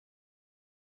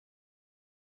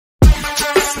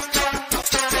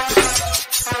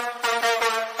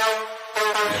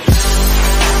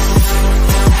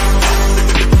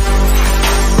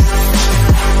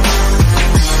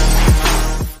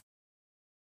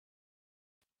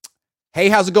Hey,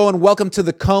 how's it going? Welcome to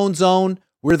the Cohn Zone.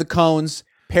 We're the Cohns,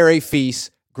 Perry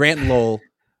Feast, Grant and Lowell.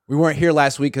 We weren't here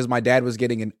last week because my dad was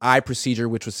getting an eye procedure,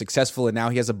 which was successful, and now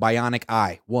he has a bionic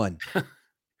eye. One. You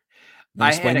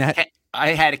explain that? I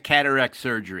had a cataract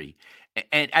surgery,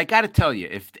 and I got to tell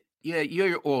you,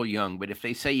 you're all young, but if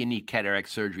they say you need cataract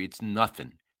surgery, it's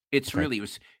nothing. It's Okay. it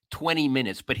was 20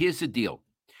 minutes. But here's the deal: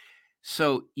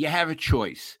 so you have a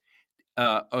choice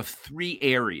of three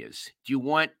areas. Do you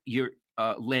want your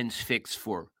lens fixed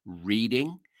for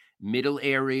reading, middle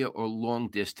area, or long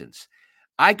distance?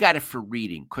 I got it for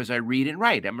reading because I read and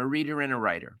write. I'm a reader and a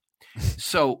writer.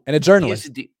 So And a here's the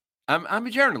journalist. deal. I'm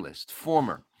a journalist,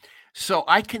 former. So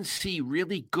I can see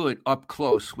really good up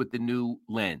close with the new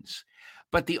lens.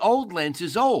 But the old lens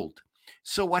is old.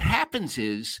 So what happens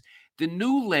is the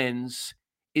new lens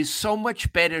is so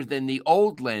much better than the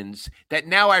old lens that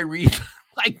now I read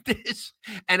like this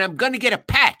and I'm going to get a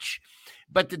patch.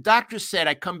 But the doctor said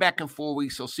I come back in 4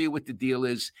 weeks. I'll see what the deal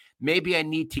is. Maybe I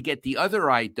need to get the other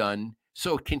eye done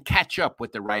so it can catch up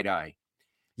with the right eye.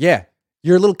 Yeah.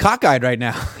 You're a little cockeyed right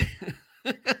now.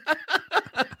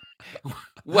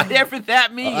 Whatever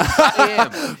that means,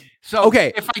 I am. So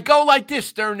Okay. if I go like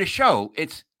this during the show,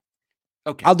 it's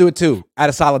okay. I'll do it too, out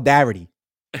of solidarity.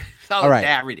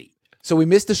 Solidarity. Right. So we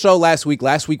missed the show last week.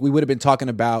 Last week we would have been talking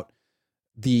about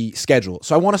the schedule.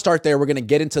 So I want to start there. We're going to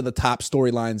get into the top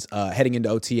storylines heading into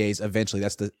OTAs eventually.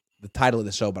 That's the title of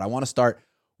the show. But I want to start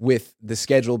with the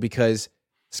schedule because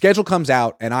schedule comes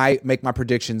out and I make my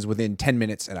predictions within 10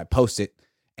 minutes and I post it.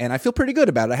 And I feel pretty good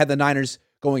about it. I had the Niners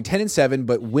going 10-7,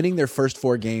 but winning their first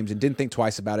 4 games and didn't think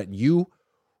twice about it. And you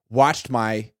watched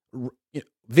my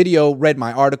video, read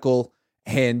my article,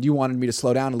 and you wanted me to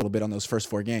slow down a little bit on those first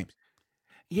 4 games.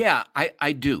 Yeah,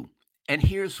 I do. And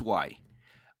here's why.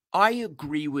 I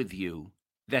agree with you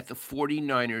that the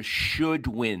 49ers should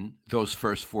win those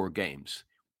first 4 games.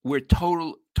 We're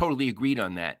totally agreed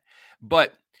on that.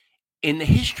 But in the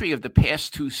history of the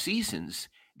past 2 seasons,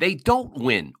 they don't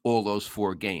win all those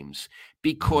 4 games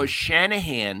because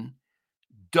Shanahan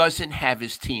doesn't have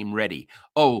his team ready.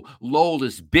 Oh, Lowell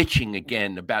is bitching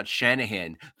again about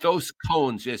Shanahan. Those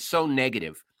Cohns are so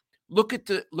negative. Look at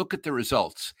the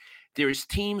results. There's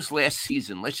teams last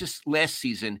season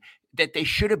that they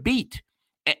should have beat.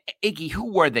 Iggy,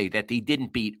 who were they that they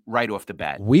didn't beat right off the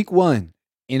bat? Week 1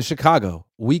 in Chicago,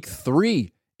 week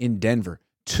 3 in Denver.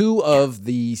 2 of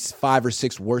the 5 or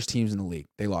 6 worst teams in the league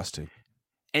they lost to.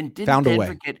 And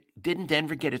didn't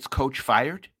Denver get its coach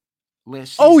fired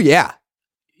last season? Oh, yeah.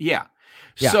 Yeah.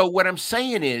 So what I'm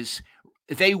saying is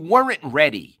they weren't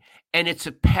ready, and it's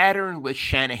a pattern with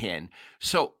Shanahan.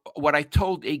 So what I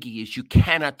told Iggy is you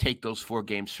cannot take those 4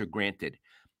 games for granted.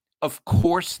 Of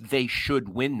course they should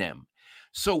win them.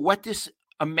 So what this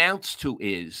amounts to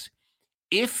is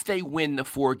if they win the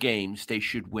 4 games they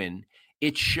should win,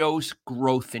 it shows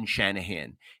growth in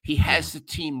Shanahan. He has the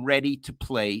team ready to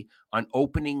play on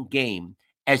opening game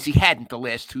as he hadn't the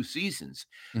last 2 seasons.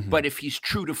 Mm-hmm. But if he's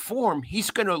true to form, he's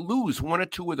going to lose 1 or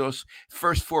 2 of those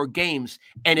first 4 games,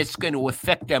 and it's going to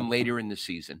affect them later in the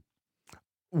season.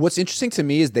 What's interesting to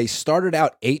me is they started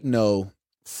out 8-0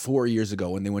 4 years ago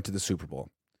when they went to the Super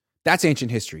Bowl. That's ancient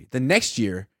history. The next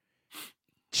year,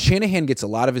 Shanahan gets a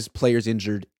lot of his players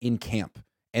injured in camp,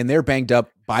 and they're banged up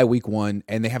by week 1,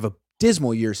 and they have a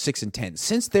dismal year, 6-10.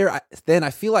 Since then, I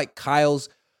feel like Kyle's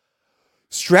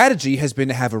strategy has been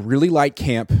to have a really light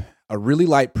camp, a really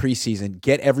light preseason,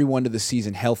 get everyone to the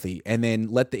season healthy, and then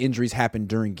let the injuries happen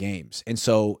during games. And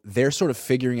so they're sort of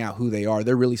figuring out who they are.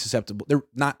 They're really susceptible. They're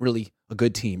not really a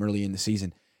good team early in the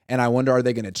season. And I wonder, are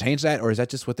they going to change that, or is that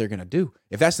just what they're going to do?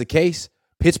 If that's the case,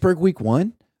 Pittsburgh week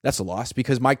 1, that's a loss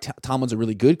because Mike Tomlin's a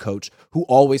really good coach who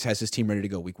always has his team ready to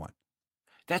go week 1.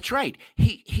 That's right.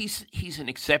 He's an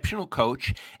exceptional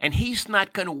coach, and he's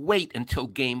not going to wait until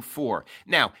game 4.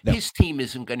 Now, his team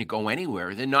isn't going to go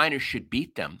anywhere. The Niners should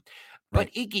beat them. Right.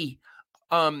 But Iggy,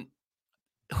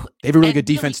 they have a really good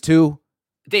defense too.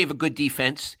 They have a good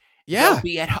defense. Yeah.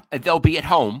 They'll be at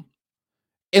home.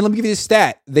 And let me give you this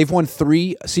stat. They've won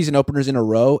 3 season openers in a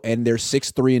row, and they're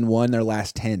 6-3-1 their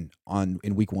last 10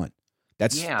 in week 1.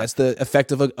 That's the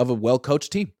effect of a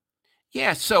well-coached team.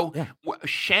 Yeah, so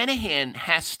Shanahan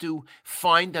has to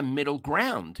find a middle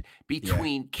ground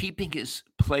between keeping his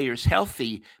players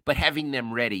healthy but having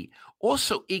them ready.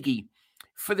 Also, Iggy,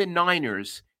 for the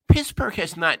Niners, Pittsburgh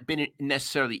has not been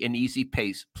necessarily an easy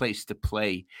place to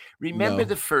play. Remember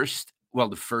the first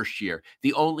year,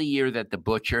 the only year that the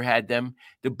Butcher had them?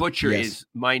 The Butcher is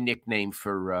my nickname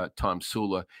for Tom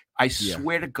Sula. I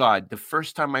swear to God, the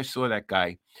first time I saw that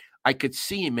guy, I could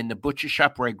see him in the butcher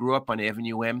shop where I grew up on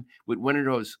Avenue M with one of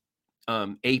those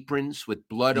aprons with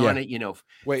blood Yeah. on it,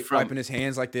 Wait, from wiping his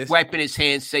hands like this. wiping his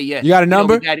hands, say, yeah. You got a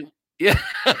number? Yeah.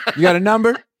 You got a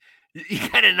number? You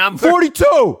got a number?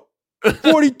 42.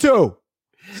 42.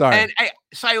 Sorry. And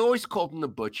I always called him the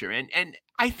butcher. And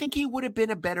I think he would have been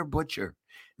a better butcher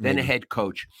than a head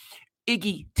coach.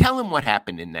 Iggy, tell him what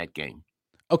happened in that game.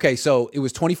 Okay, so it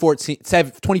was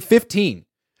 2015.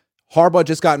 Harbaugh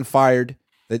just gotten fired.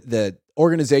 The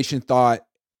organization thought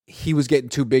he was getting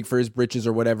too big for his britches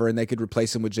or whatever, and they could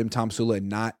replace him with Jim Tomsula and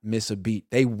not miss a beat.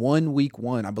 They won week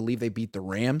 1. I believe they beat the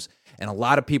Rams, and a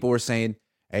lot of people were saying,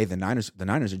 hey, the Niners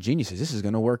are geniuses. This is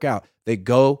going to work out. They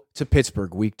go to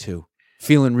Pittsburgh week 2,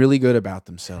 feeling really good about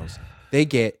themselves. They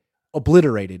get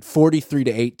obliterated,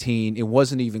 43-18. It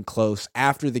wasn't even close.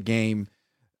 After the game,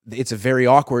 it's a very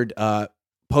awkward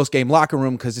post-game locker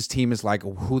room because this team is like,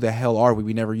 who the hell are we?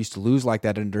 We never used to lose like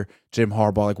that under Jim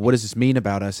Harbaugh. Like, what does this mean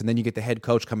about us? And then you get the head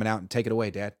coach coming out and take it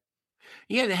away, Dad.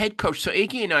 Yeah, the head coach. So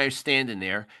Iggy and I are standing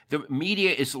there. The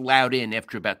media is allowed in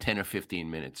after about 10 or 15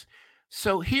 minutes.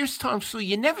 So here's Tom Sewell.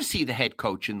 You never see the head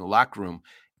coach in the locker room,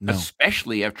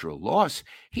 especially after a loss.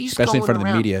 He's especially going in front of the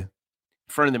around, media. In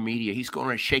front of the media. He's going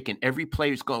around shaking every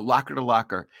player. He's going locker to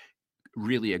locker.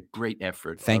 Really a great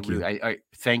effort. Thank you. I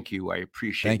thank you. I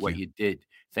appreciate what you did.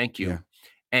 Thank you. Yeah.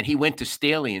 And he went to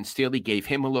Staley, and Staley gave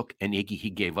him a look, and Iggy, he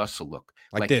gave us a look.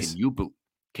 Like this.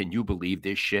 Can you believe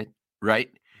this shit? Right?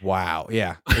 Wow.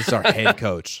 Yeah. This is our head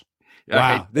coach.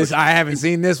 Wow. I haven't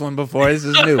seen this one before. This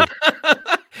is new.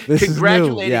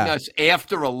 Congratulating us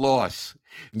after a loss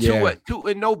to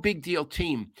a no big deal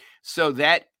team. So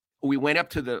that we went up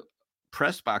to the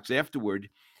press box afterward,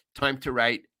 time to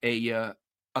write a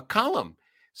column.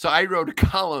 So I wrote a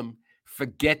column,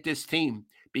 forget this team,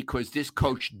 because this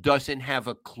coach doesn't have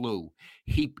a clue.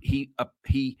 He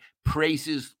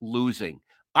praises losing.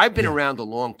 I've been around a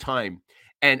long time,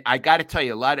 and I got to tell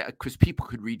you, because people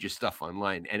could read your stuff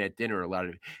online, and at dinner, a lot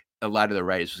of the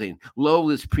writers were saying Lowell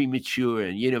is premature,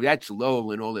 and that's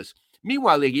Lowell and all this.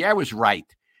 Meanwhile, Iggy, I was right.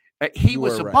 He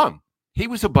was a bum. He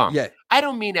was a bum. Yeah. I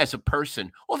don't mean as a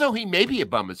person, although he may be a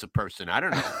bum as a person. I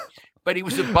don't know, but he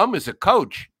was a bum as a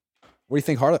coach. What do you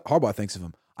think Harbaugh thinks of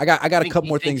him? I got a couple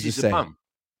more things to say.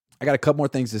 I got a couple more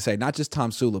things to say. Not just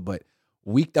Tom Sula, but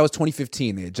that was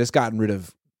 2015. They had just gotten rid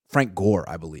of Frank Gore,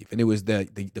 I believe, and it was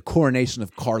the coronation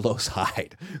of Carlos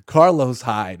Hyde. Carlos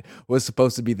Hyde was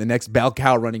supposed to be the next bell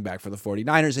cow running back for the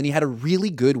 49ers, and he had a really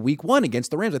good week 1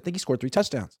 against the Rams. I think he scored 3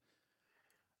 touchdowns.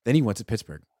 Then he went to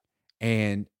Pittsburgh,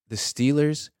 and the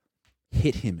Steelers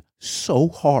hit him so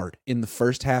hard in the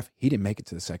first half, he didn't make it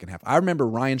to the second half. I remember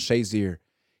Ryan Shazier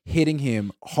hitting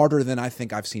him harder than I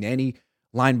think I've seen any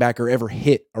linebacker ever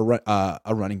hit a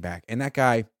running back. And that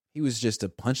guy, he was just a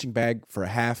punching bag for a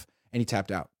half, and he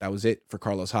tapped out. That was it for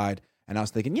Carlos Hyde. And I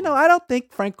was thinking, I don't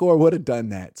think Frank Gore would have done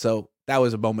that. So that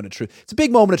was a moment of truth. It's a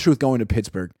big moment of truth going to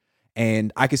Pittsburgh.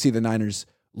 And I could see the Niners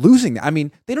losing that. I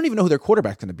mean, they don't even know who their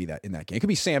quarterback's going to be in that game. It could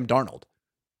be Sam Darnold.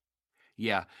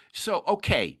 Yeah. So,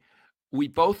 okay. We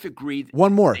both agreed.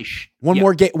 One more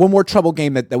trouble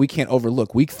game that we can't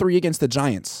overlook. Week 3 against the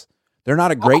Giants. They're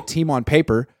not a great team on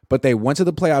paper, but they went to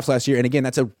the playoffs last year. And again,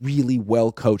 that's a really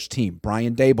well-coached team.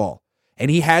 Brian Daboll. And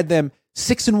he had them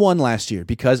 6-1 last year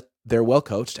because they're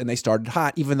well-coached and they started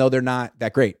hot, even though they're not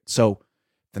that great. So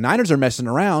the Niners are messing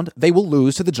around. They will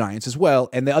lose to the Giants as well.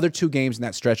 And the other 2 games in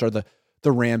that stretch are the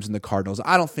Rams and the Cardinals.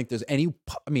 I don't think there's any,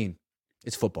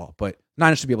 it's football, but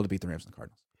Niners should be able to beat the Rams and the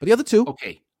Cardinals. But the other 2.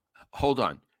 Okay. Hold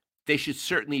on. They should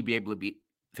certainly be able to beat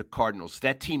the Cardinals.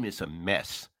 That team is a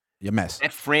mess. A mess.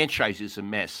 That franchise is a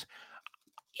mess.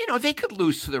 They could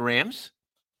lose to the Rams.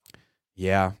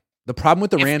 Yeah. The problem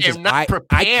with the Rams is not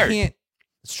prepared. I can't.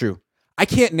 It's true. I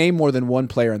can't name more than one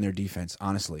player on their defense,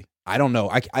 honestly. I don't know.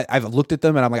 I've looked at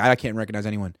them, and I'm like, I can't recognize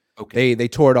anyone. Okay. They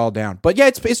tore it all down. But, yeah,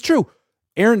 it's true.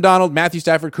 Aaron Donald, Matthew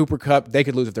Stafford, Cooper Kupp, they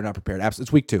could lose if they're not prepared. Absolutely.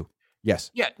 It's week 2.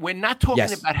 Yes. Yeah, we're not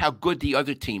talking about how good the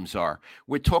other teams are.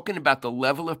 We're talking about the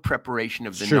level of preparation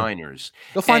of the Niners.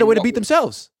 They'll find a way to beat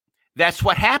themselves. That's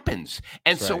what happens.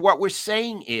 And so what we're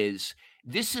saying is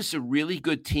this is a really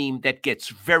good team that gets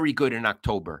very good in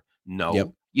October.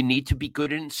 No, you need to be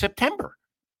good in September.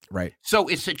 Right. So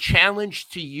it's a challenge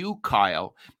to you,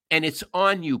 Kyle, and it's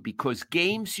on you because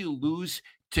games you lose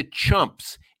to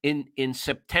chumps in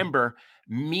September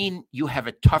mean you have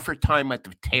a tougher time at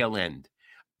the tail end.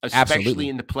 Especially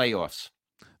in the playoffs.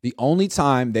 The only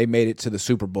time they made it to the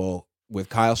Super Bowl with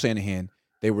Kyle Shanahan,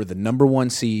 they were the number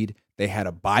 1 seed. They had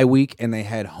a bye week, and they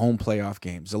had home playoff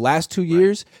games. The last 2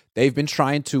 years, they've been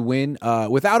trying to win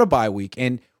without a bye week.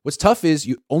 And what's tough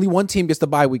is only one team gets the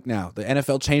bye week now. The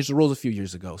NFL changed the rules a few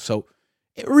years ago. So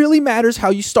It really matters how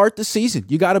you start the season.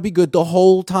 You got to be good the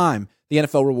whole time. The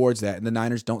NFL rewards that, and the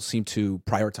Niners don't seem to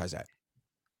prioritize that.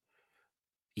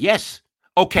 Yes.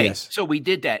 Okay, Yes. so we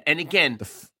did that. And again,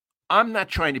 I'm not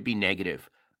trying to be negative.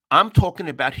 I'm talking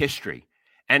about history.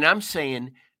 And I'm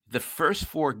saying the first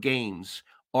 4 games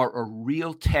are a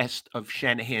real test of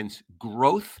Shanahan's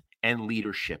growth and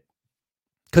leadership.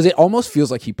 Because it almost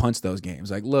feels like he punts those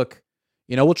games. Like, look,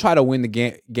 we'll try to win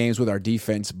the games with our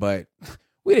defense, but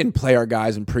we didn't play our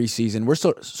guys in preseason. We're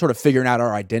sort of figuring out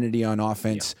our identity on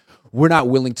offense. Yeah. We're not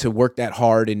willing to work that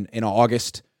hard in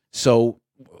August. So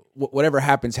whatever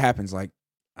happens, happens. Like,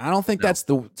 I don't think that's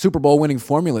the Super Bowl winning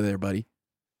formula there, buddy.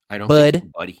 I don't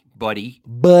think so, buddy.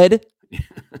 Bud.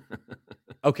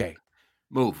 Okay.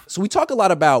 Move. So we talk a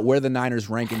lot about where the Niners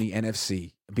rank in the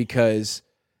NFC because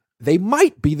they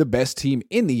might be the best team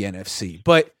in the NFC.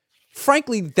 But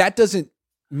frankly, that doesn't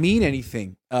mean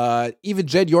anything. Even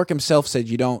Jed York himself said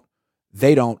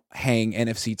they don't hang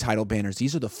NFC title banners.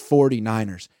 These are the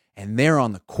 49ers, and they're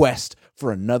on the quest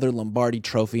for another Lombardi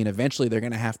trophy, and eventually they're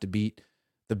going to have to beat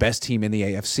the best team in the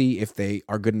AFC if they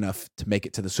are good enough to make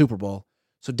it to the Super Bowl.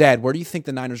 So, Dad, where do you think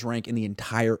the Niners rank in the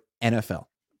entire NFL?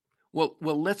 Well,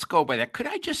 let's go by that. Could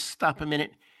I just stop a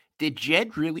minute? Did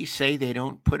Jed really say they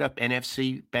don't put up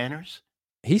NFC banners?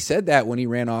 He said that when he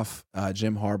ran off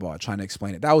Jim Harbaugh trying to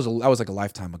explain it. That was like a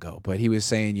lifetime ago. But he was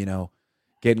saying,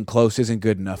 getting close isn't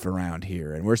good enough around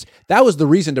here. And that was the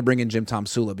reason to bring in Jim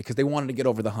Tomsula, because they wanted to get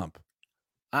over the hump.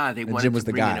 They wanted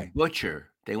to bring in a butcher.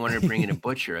 They wanted to bring in a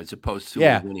butcher as opposed to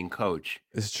a winning coach.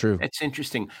 It's true. That's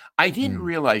interesting. I didn't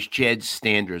realize Jed's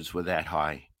standards were that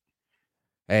high.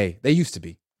 Hey, they used to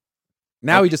be.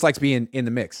 Now he just likes being in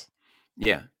the mix.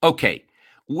 Yeah. Okay.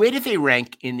 Where do they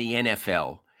rank in the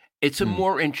NFL? It's a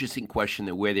more interesting question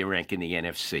than where they rank in the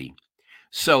NFC.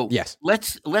 So yes,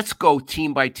 let's go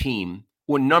team by team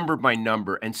or number by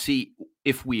number and see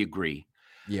if we agree.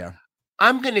 Yeah.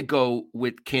 I'm going to go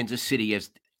with Kansas City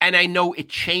and I know it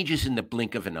changes in the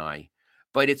blink of an eye,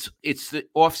 but it's the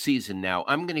off season now.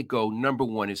 I'm going to go number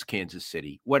 1 is Kansas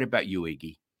City. What about you,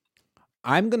 Iggy?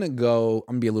 I'm going to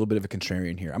be a little bit of a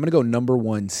contrarian here. I'm going to go number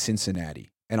 1, Cincinnati,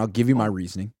 and I'll give you my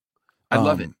reasoning. I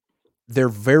love it. They're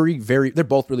they're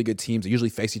both really good teams. They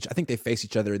usually I think they face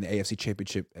each other in the AFC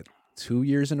Championship 2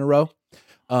 years in a row.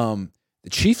 The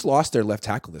Chiefs lost their left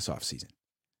tackle this offseason.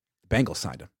 The Bengals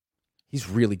signed him. He's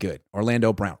really good.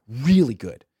 Orlando Brown, really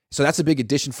good. So that's a big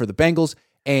addition for the Bengals.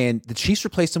 And the Chiefs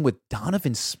replaced him with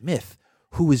Donovan Smith,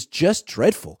 who is just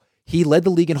dreadful. He led the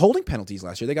league in holding penalties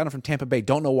last year. They got him from Tampa Bay.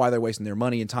 Don't know why they're wasting their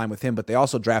money and time with him, but they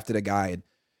also drafted a guy. And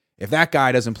if that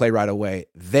guy doesn't play right away,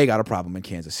 they got a problem in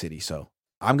Kansas City. So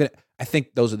I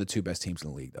think those are the 2 best teams in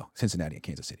the league, though, Cincinnati and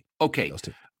Kansas City. Okay. Those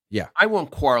 2. Yeah. I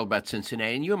won't quarrel about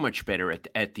Cincinnati, and you're much better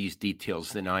at these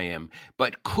details than I am.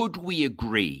 But could we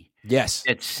agree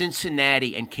that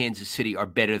Cincinnati and Kansas City are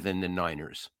better than the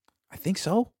Niners? I think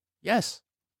so. Yes.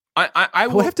 I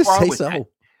would have to say so. That.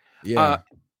 Yeah.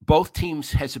 Both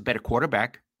teams has a better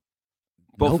quarterback.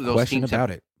 Both of those question teams about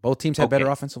it. Both teams have better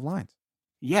offensive lines.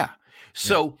 Yeah.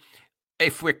 So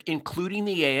if we're including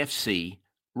the AFC,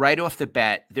 right off the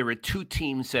bat, there are 2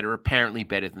 teams that are apparently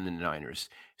better than the Niners,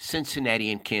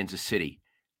 Cincinnati and Kansas City.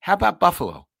 How about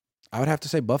Buffalo? I would have to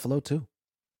say Buffalo, too.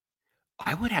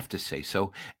 I would have to say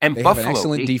so. And they Buffalo have an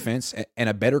excellent defense and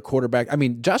a better quarterback. I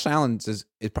mean, Josh Allen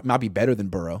might be better than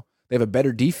Burrow. They have a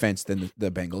better defense than the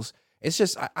Bengals. It's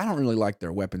just I don't really like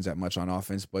their weapons that much on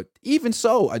offense. But even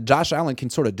so, Josh Allen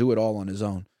can sort of do it all on his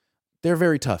own. They're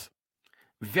very tough.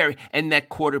 And that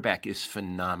quarterback is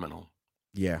phenomenal.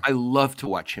 Yeah. I love to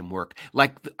watch him work.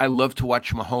 Like I love to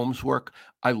watch Mahomes work.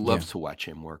 I love to watch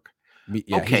him work.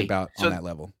 Yeah, he's about on that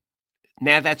level.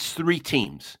 Now that's 3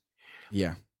 teams.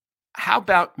 Yeah. How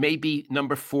about maybe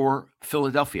number 4,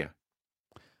 Philadelphia?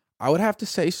 I would have to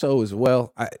say so as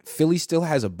well. Philly still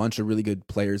has a bunch of really good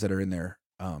players that are in their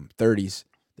 30s.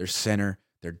 Their center,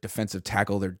 their defensive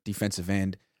tackle, their defensive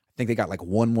end. I think they got like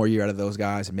 1 more year out of those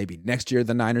guys, and maybe next year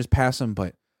the Niners pass them.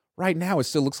 But right now it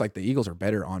still looks like the Eagles are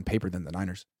better on paper than the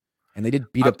Niners. And they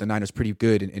did beat up the Niners pretty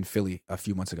good in Philly a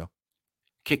few months ago.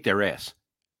 Kick their ass.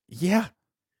 Yeah.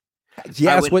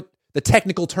 Yeah, that's what the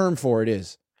technical term for it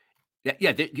is.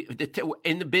 Yeah,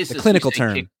 in the business, the clinical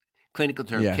term.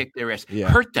 Kick their ass. Yeah.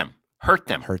 Hurt them. Hurt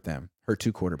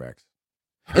 2 quarterbacks.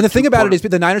 And the thing about it is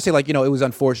the Niners say, it was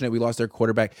unfortunate we lost their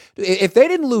quarterback. If they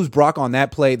didn't lose Brock on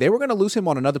that play, they were going to lose him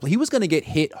on another play. He was going to get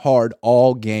hit hard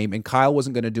all game, and Kyle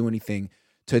wasn't going to do anything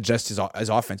to adjust his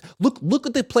offense. Look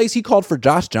at the plays he called for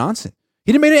Josh Johnson.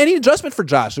 He didn't make any adjustment for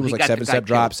Josh. It was like 7-step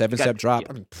drop, 7-step drop.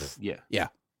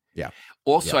 Yeah.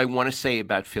 Also, I want to say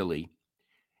about Philly,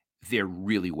 they're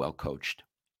really well coached.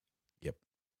 Yep.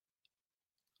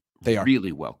 They are.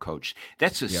 really well coached.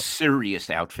 That's a Yep. serious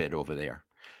outfit over there.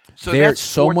 So They're that's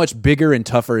so much bigger and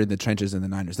tougher in the trenches than the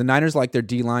Niners. The Niners, like their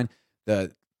D-line,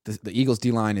 the Eagles'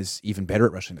 D-line is even better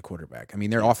at rushing the quarterback. I mean,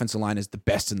 their offensive line is the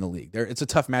best in the league. It's a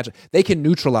tough matchup. They can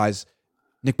neutralize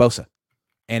Nick Bosa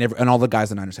and all the guys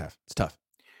the Niners have. It's tough.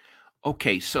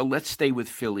 Okay, so let's stay with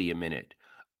Philly a minute.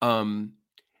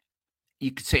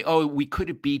 You could say, oh, we could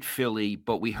have beat Philly,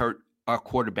 but our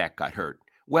quarterback got hurt.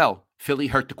 Well, Philly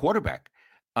hurt the quarterback.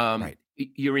 Right.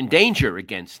 You're in danger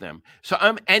against them. So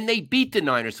and they beat the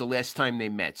Niners the last time they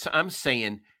met. So I'm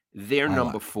saying they're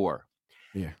number 4.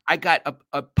 Yeah. I got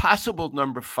a possible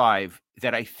number 5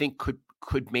 that I think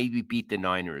could maybe beat the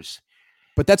Niners.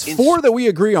 But that's 4 that we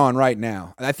agree on right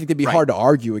now. And I think they'd be hard to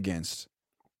argue against.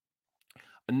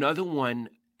 Another one,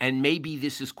 and maybe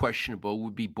this is questionable,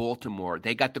 would be Baltimore.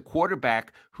 They got the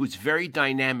quarterback who's very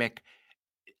dynamic.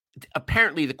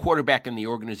 Apparently, the quarterback and the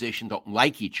organization don't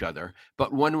like each other,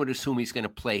 but one would assume he's going to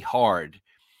play hard.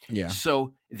 Yeah.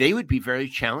 So they would be very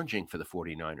challenging for the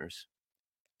 49ers.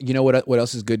 You know what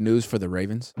else is good news for the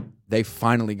Ravens? They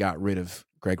finally got rid of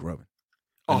Greg Roman.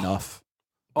 Enough.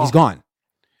 He's gone.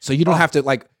 So you don't have to,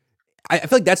 like, I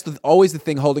feel like that's always the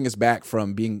thing holding us back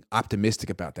from being optimistic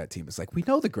about that team. It's like, we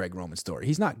know the Greg Roman story.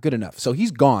 He's not good enough. So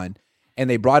he's gone. And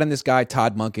they brought in this guy,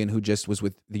 Todd Monken, who just was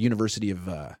with the University of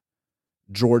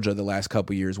Georgia the last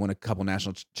couple years, won a couple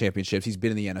national championships. He's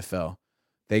been in the NFL.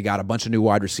 They got a bunch of new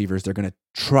wide receivers. They're going to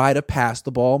try to pass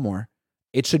the ball more.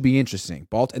 It should be interesting.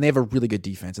 And they have a really good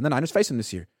defense. And the Niners face them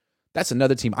this year. That's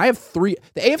another team. I have 3.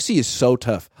 The AFC is so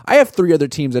tough. I have 3 other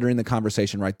teams that are in the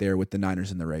conversation right there with the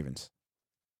Niners and the Ravens.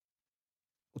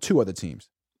 2 other teams.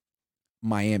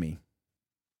 Miami.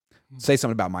 Say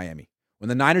something about Miami. When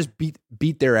the Niners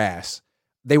beat their ass,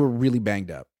 they were really banged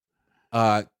up.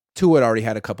 Tua had already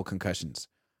had a couple concussions.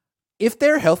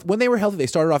 When they were healthy, they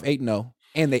started off 8-0,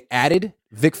 and they added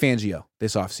Vic Fangio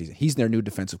this offseason. He's their new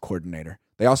defensive coordinator.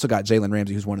 They also got Jalen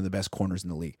Ramsey, who's one of the best corners in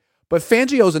the league. But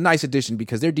Fangio is a nice addition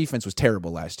because their defense was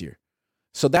terrible last year.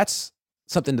 So that's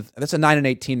something. That's a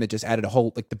 9-8 team that just added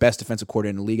the best defensive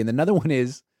coordinator in the league. And another one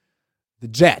is the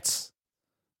Jets.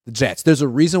 The Jets. There's a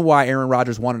reason why Aaron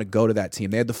Rodgers wanted to go to that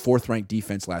team. They had the 4th-ranked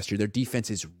defense last year. Their defense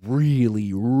is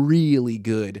really, really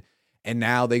good. And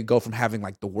now they go from having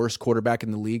the worst quarterback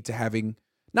in the league to having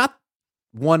not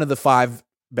one of the 5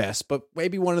 best, but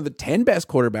maybe one of the 10 best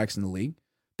quarterbacks in the league.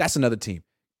 That's another team,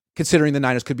 considering the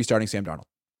Niners could be starting Sam Darnold.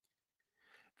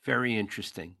 Very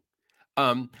interesting.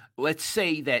 Let's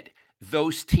say that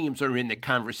those teams are in the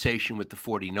conversation with the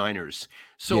 49ers.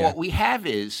 So what we have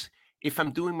is, if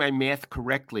I'm doing my math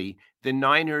correctly, the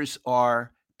Niners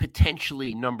are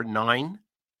potentially number 9.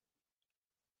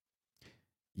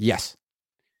 Yes.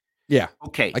 Yeah.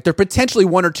 Okay. They're potentially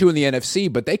 1 or 2 in the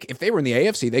NFC, but if they were in the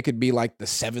AFC, they could be the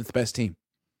 7th best team.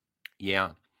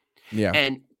 Yeah. Yeah.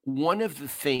 And one of the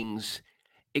things,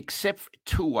 except for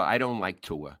Tua, I don't like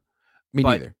Tua. Me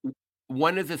neither.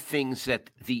 One of the things that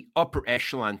the upper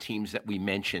echelon teams that we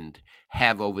mentioned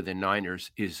have over the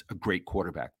Niners is a great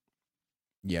quarterback.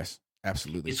 Yes,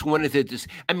 absolutely. It's one of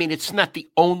it's not the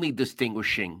only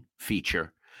distinguishing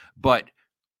feature, but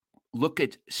look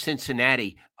at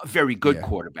Cincinnati, a very good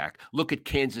quarterback. Look at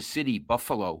Kansas City,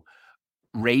 Buffalo,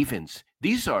 Ravens.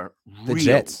 These are the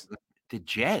Jets. The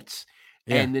Jets.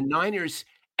 Yeah. And the Niners,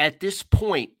 at this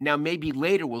point, now maybe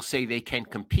later we'll say they can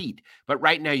compete, but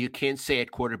right now you can't say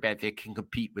at quarterback they can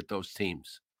compete with those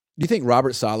teams. Do you think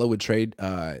Robert Saleh would trade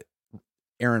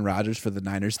Aaron Rodgers for the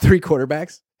Niners? 3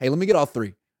 quarterbacks? Hey, let me get all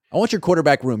 3. I want your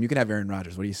quarterback room. You can have Aaron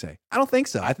Rodgers. What do you say? I don't think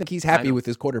so. I think he's happy with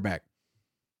his quarterback.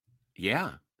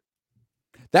 Yeah.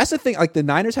 That's the thing. The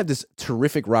Niners have this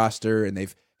terrific roster, and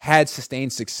they've had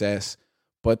sustained success,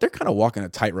 but they're kind of walking a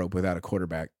tightrope without a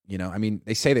quarterback.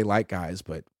 They say they like guys,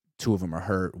 but 2 of them are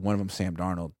hurt. One of them, Sam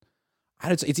Darnold.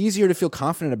 It's easier to feel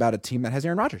confident about a team that has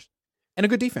Aaron Rodgers and a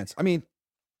good defense.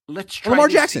 Let's try Lamar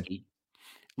this, Jackson. Iggy.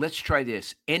 Let's try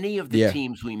this. Any of the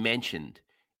teams we mentioned,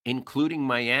 including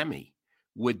Miami,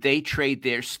 would they trade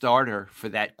their starter for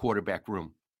that quarterback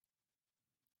room?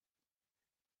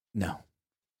 No.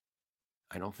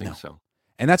 I don't think so.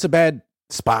 And that's a bad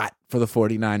spot for the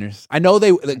 49ers. I know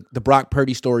the Brock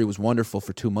Purdy story was wonderful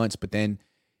for 2 months, but then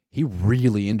he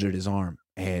really injured his arm.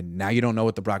 And now you don't know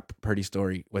what the Brock Purdy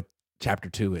story, what chapter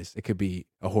 2 is. It could be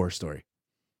a horror story.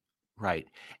 Right.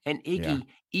 And Iggy,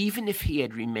 even if he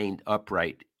had remained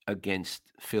upright against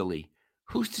Philly,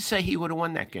 who's to say he would have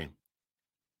won that game?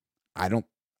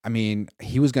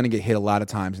 He was going to get hit a lot of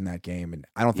times in that game, and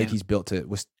I don't think he's built to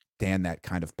withstand that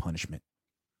kind of punishment.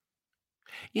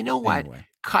 You know what? Anyway.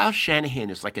 Kyle Shanahan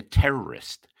is like a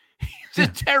terrorist. He's a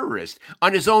terrorist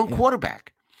on his own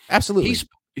quarterback. Absolutely.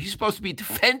 He's supposed to be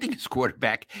defending his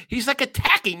quarterback. He's like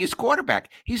attacking his quarterback.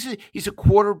 He's a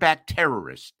quarterback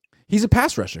terrorist. He's a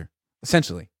pass rusher,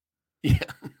 essentially. Yeah.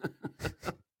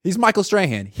 He's Michael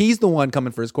Strahan. He's the one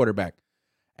coming for his quarterback.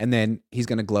 And then he's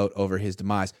going to gloat over his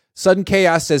demise. Sudden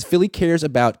Chaos says Philly cares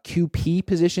about QP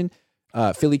position.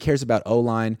 Philly cares about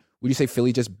O-line. Would you say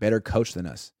Philly just better coach than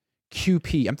us?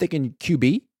 QP. I'm thinking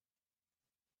QB.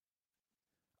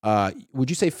 Would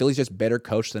you say Philly's just better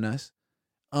coach than us?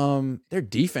 Their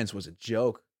defense was a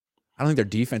joke. I don't think their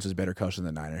defense was better coached than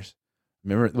the Niners.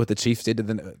 Remember what the Chiefs did to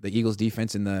the Eagles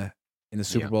defense in the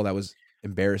Super Bowl? That was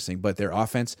embarrassing. But their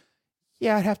offense,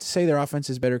 yeah, I'd have to say their offense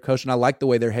is better coached. And I like the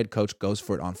way their head coach goes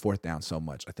for it on fourth down so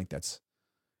much. I think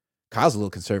Kyle's a little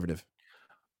conservative.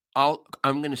 I'm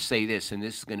going to say this, and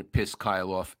this is going to piss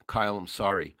Kyle off. Kyle, I'm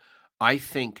sorry. I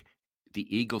think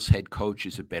the Eagles head coach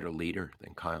is a better leader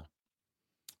than Kyle.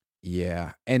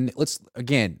 Yeah. And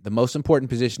the most important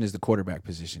position is the quarterback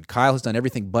position. Kyle has done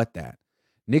everything but that.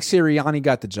 Nick Sirianni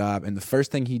got the job, and the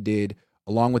first thing he did,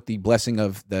 along with the blessing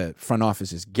of the front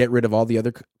office, is get rid of all the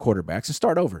other quarterbacks and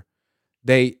start over.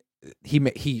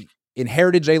 He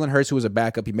inherited Jalen Hurts, who was a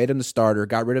backup. He made him the starter,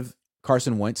 got rid of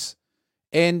Carson Wentz,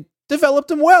 and developed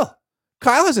him well.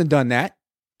 Kyle hasn't done that.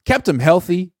 Kept him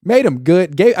healthy, made him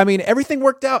good. Everything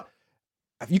worked out.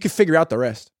 You can figure out the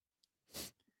rest.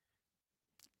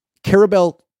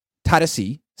 Carabel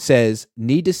Tadasi says,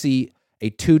 need to see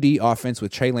a 2D offense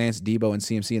with Trey Lance, Debo, and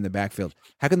CMC in the backfield.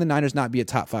 How can the Niners not be a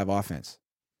top 5 offense?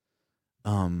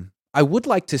 I would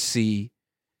like to see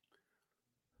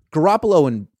Garoppolo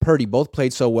and Purdy both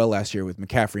played so well last year with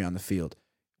McCaffrey on the field.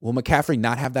 Will McCaffrey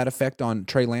not have that effect on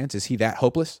Trey Lance? Is he that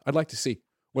hopeless? I'd like to see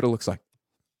what it looks like.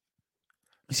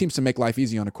 He seems to make life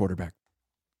easy on a quarterback.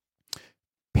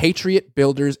 Patriot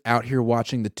builders out here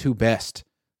watching the two best,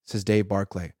 says Dave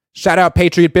Barclay. Shout out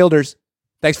Patriot builders.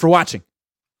 Thanks for watching.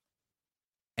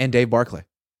 And Dave Barclay.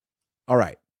 All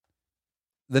right.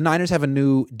 The Niners have a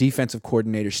new defensive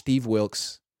coordinator, Steve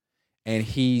Wilks, and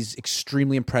he's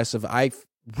extremely impressive. I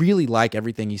really like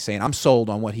everything he's saying. I'm sold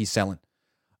on what he's selling.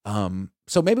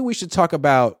 So maybe we should talk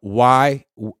about why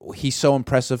he's so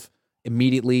impressive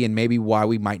immediately and maybe why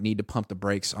we might need to pump the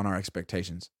brakes on our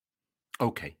expectations.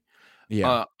 Okay.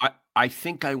 Yeah. I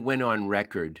think I went on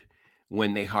record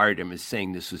when they hired him as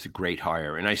saying this was a great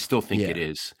hire, and I still think it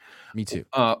is. Me too.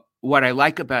 What I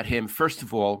like about him, first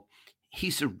of all,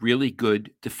 he's a really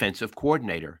good defensive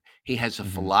coordinator. He has a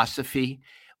philosophy.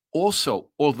 Also,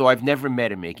 although I've never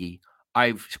met him, Iggy,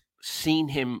 I've seen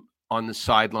him on the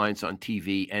sidelines on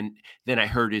TV, and then I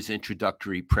heard his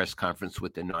introductory press conference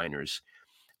with the Niners.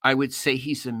 I would say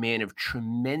he's a man of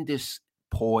tremendous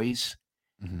poise,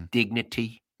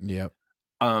 dignity. Yep.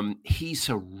 He's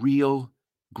a real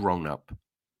grown-up.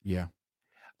 Yeah.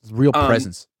 Real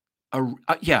presence.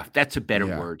 Yeah, that's a better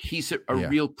word. He's a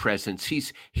real presence.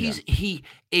 He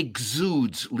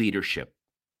exudes leadership.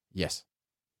 Yes.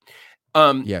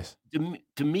 Yes.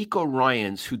 D'Amico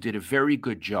Ryans, who did a very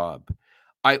good job,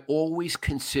 I always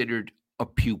considered a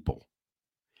pupil.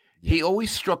 Yeah. He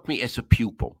always struck me as a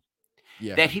pupil.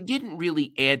 Yeah. That he didn't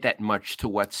really add that much to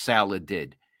what Saleh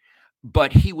did,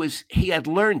 but he had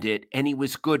learned it and he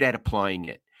was good at applying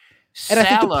it. And I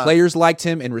think the players liked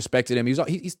him and respected him.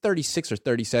 He's 36 or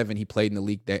 37. He played in the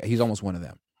league. He's almost one of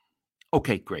them.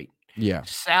 Okay, great. Yeah.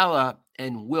 Saleh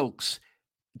and Wilks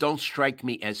don't strike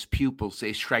me as pupils.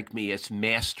 They strike me as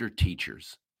master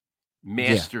teachers.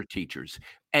 Teachers.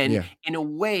 And in a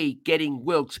way, getting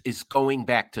Wilks is going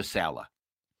back to Saleh.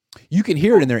 You can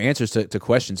hear it in their answers to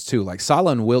questions, too. Like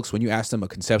Saleh and Wilks, when you ask them a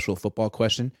conceptual football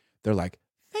question, they're like,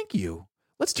 thank you.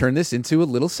 Let's turn this into a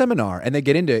little seminar. And they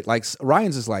get into it. Like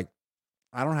Ryan's is like,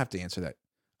 I don't have to answer that.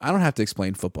 I don't have to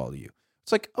explain football to you.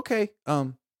 It's like, okay, I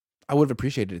would have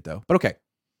appreciated it, though. But okay.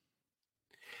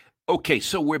 Okay,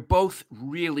 so we're both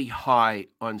really high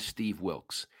on Steve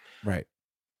Wilks. Right.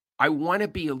 I want to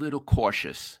be a little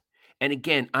cautious. And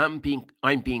again, I'm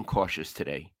being cautious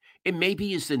today. It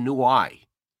maybe is the new eye.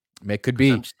 It could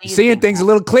be. Seeing things a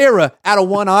little clearer out of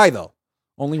one eye, though.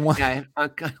 Only one. Yeah, I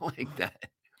kind of like that.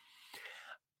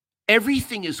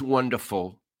 Everything is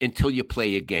wonderful until you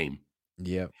play a game.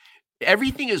 Yeah.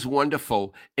 Everything is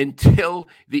wonderful until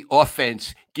the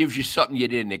offense gives you something you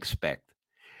didn't expect.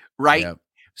 Right? Yep.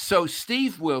 So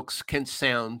Steve Wilks can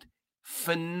sound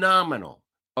phenomenal,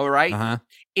 all right? Uh-huh.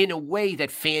 In a way that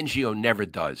Fangio never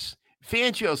does.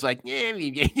 Fangio's like, yeah,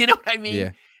 you know what I mean?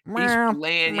 Yeah. He's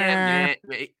bland. Yeah,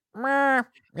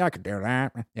 I could do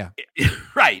that. Yeah.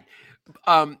 Right.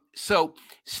 So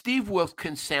Steve Wilks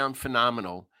can sound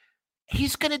phenomenal.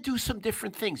 He's going to do some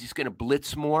different things. He's going to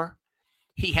blitz more.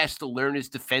 He has to learn his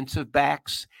defensive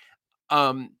backs.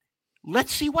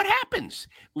 Let's see what happens.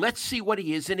 Let's see what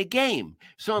he is in a game.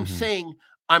 So I'm Mhm. saying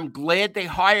I'm glad they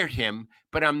hired him,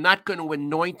 but I'm not going to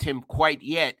anoint him quite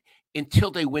yet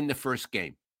until they win the first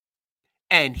game.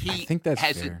 And I he think that's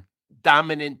has a fair.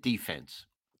 dominant defense.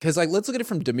 Because, like, let's look at it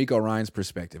from D'Amico Ryan's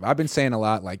perspective. I've been saying a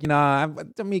lot, like,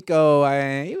 D'Amico,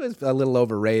 he was a little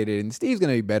overrated, and Steve's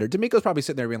going to be better. D'Amico's probably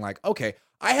sitting there being like, okay,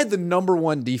 I had the number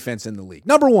one defense in the league.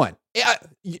 Number one.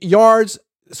 Yards,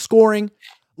 scoring.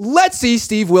 Let's see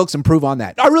Steve Wilkes improve on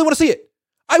that. I really want to see it.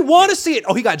 I want to see it.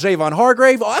 Oh, he got Javon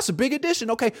Hargrave. Oh, that's a big addition.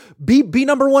 Okay, be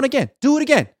number one again. Do it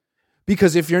again.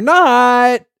 Because if you're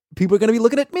not, people are going to be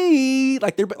looking at me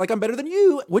like I'm better than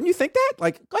you. Wouldn't you think that?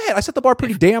 Like, go ahead. I set the bar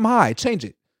pretty damn high. Change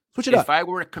it. Switch it up. If I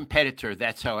were a competitor,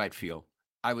 that's how I'd feel.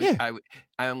 I'm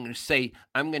going to say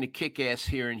I'm going to kick ass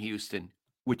here in Houston,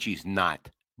 which he's not,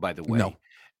 by the way.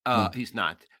 No. He's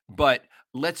not. But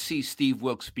let's see Steve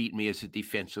Wilkes beat me as a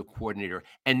defensive coordinator,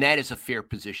 and that is a fair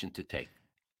position to take.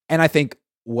 And I think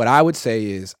what I would say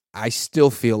is I still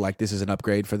feel like this is an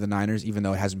upgrade for the Niners, even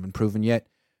though it hasn't been proven yet.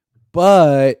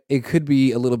 But it could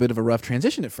be a little bit of a rough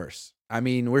transition at first. I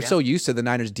mean, we're so used to the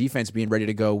Niners defense being ready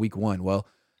to go week one. Well,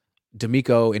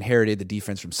 D'Amico inherited the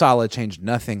defense from Saleh, changed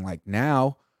nothing. Like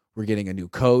now we're getting a new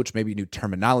coach, maybe new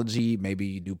terminology,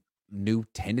 maybe new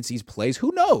tendencies, plays.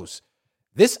 Who knows?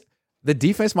 The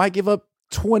defense might give up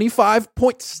 25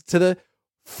 points to the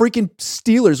freaking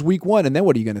Steelers week one. And then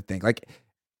what are you going to think? Like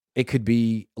it could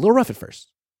be a little rough at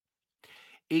first.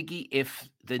 Iggy, if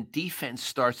the defense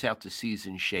starts out the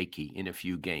season shaky in a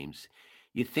few games,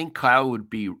 you think Kyle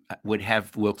would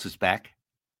have Wilkes' back?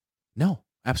 No,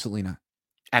 absolutely not.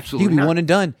 Absolutely He'd be not. one and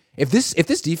done. If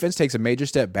this defense takes a major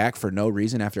step back for no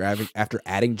reason after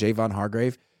adding Javon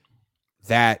Hargrave,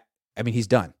 he's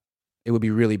done. It would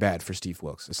be really bad for Steve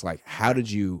Wilkes. It's like, how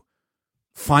did you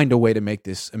find a way to make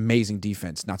this amazing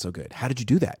defense not so good? How did you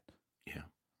do that?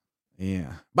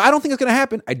 Yeah. But I don't think it's going to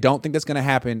happen. I don't think that's going to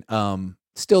happen.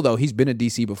 Still, though, he's been a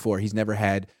DC before. He's never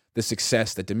had the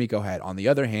success that D'Amico had. On the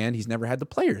other hand, he's never had the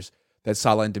players that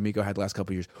Saleh and D'Amico had the last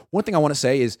couple of years. One thing I want to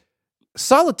say is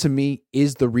Saleh, to me,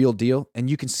 is the real deal, and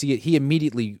you can see it. He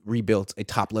immediately rebuilt a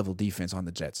top-level defense on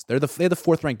the Jets. They had the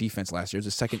fourth-ranked defense last year. It was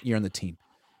the second year on the team.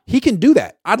 He can do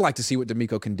that. I'd like to see what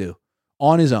D'Amico can do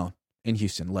on his own in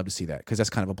Houston. Love to see that because that's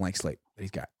kind of a blank slate that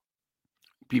he's got.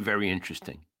 Be very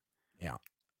interesting. Yeah.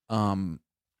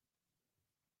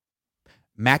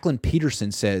 Macklin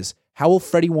Peterson says, how will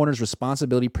Freddie Warner's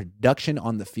responsibility production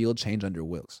on the field change under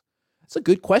Wilkes? That's a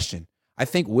good question. I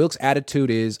think Wilkes'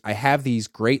 attitude is, I have these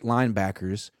great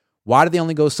linebackers. Why do they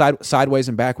only go sideways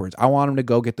and backwards? I want them to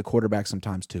go get the quarterback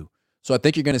sometimes too. So I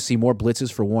think you're going to see more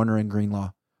blitzes for Warner and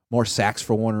Greenlaw, more sacks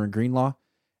for Warner and Greenlaw.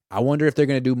 I wonder if they're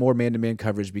going to do more man-to-man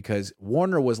coverage because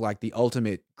Warner was like the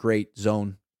ultimate great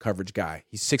zone coverage guy.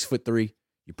 He's 6'3".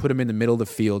 You put him in the middle of the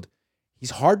field.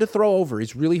 He's hard to throw over.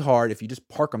 He's really hard if you just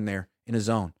park him there in a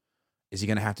zone. Is he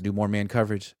going to have to do more man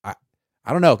coverage? I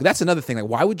don't know. That's another thing. Like,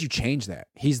 why would you change that?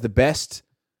 He's the best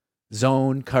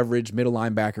zone coverage middle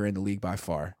linebacker in the league by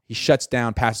far. He shuts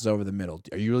down, passes over the middle.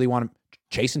 Are you really want him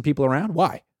chasing people around?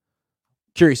 Why?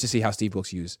 Curious to see how Steve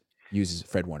Wilkes uses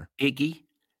Fred Warner. Iggy,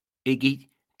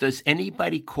 does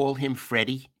anybody call him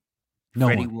Freddie? No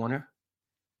Freddie one. Warner?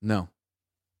 No.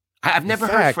 I've never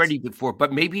heard Freddie before,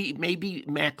 but maybe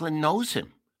Macklin knows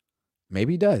him.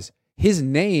 Maybe he does. His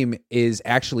name is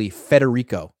actually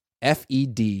Federico.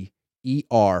 Federico.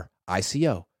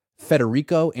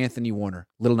 Federico Anthony Warner.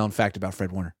 Little known fact about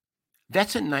Fred Warner.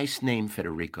 That's a nice name,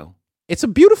 Federico. It's a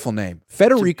beautiful name.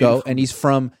 Federico, and he's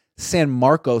from San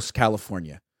Marcos,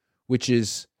 California, which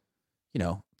is,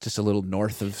 just a little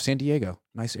north of San Diego.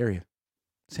 Nice area.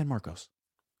 San Marcos.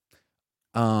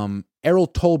 Errol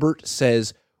Tolbert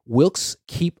says, Wilkes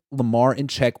keep Lamar in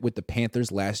check with the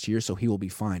Panthers last year, so he will be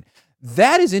fine.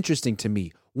 That is interesting to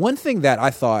me. One thing that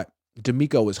I thought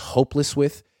D'Amico was hopeless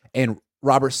with, and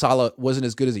Robert Saleh wasn't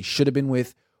as good as he should have been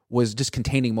with, was just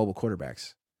containing mobile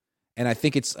quarterbacks. And I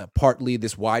think it's partly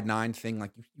this wide nine thing.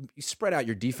 Like you spread out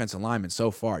your defensive linemen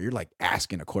so far, you're like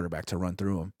asking a quarterback to run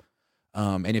through them.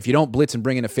 And if you don't blitz and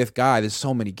bring in a fifth guy, there's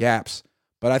so many gaps.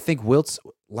 But I think Wilkes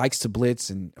likes to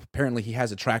blitz, and apparently he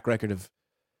has a track record of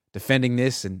defending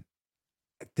this, and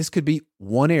this could be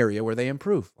one area where they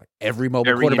improve. Like every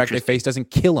mobile quarterback they face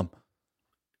doesn't kill them.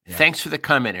 Yeah. Thanks for the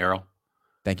comment, Errol.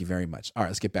 Thank you very much. All right,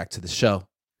 let's get back to the show.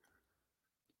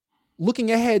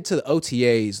 Looking ahead to the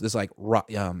OTAs, there's like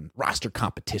roster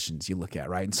competitions you look at,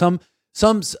 right? And some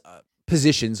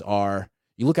positions are,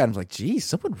 you look at them like, geez,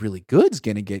 someone really good is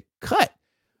going to get cut.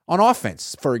 On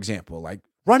offense, for example, like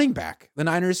running back. The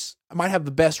Niners might have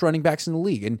the best running backs in the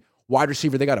league. And wide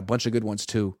receiver, they got a bunch of good ones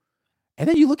too. And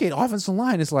then you look at offensive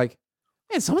line, it's like,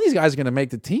 man, some of these guys are going to make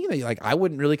the team that like I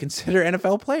wouldn't really consider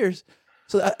NFL players.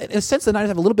 So in a sense, the Niners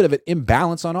have a little bit of an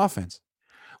imbalance on offense.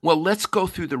 Well, let's go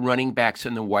through the running backs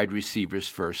and the wide receivers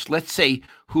first. Let's say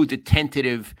who the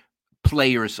tentative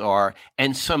players are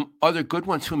and some other good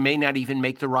ones who may not even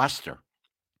make the roster.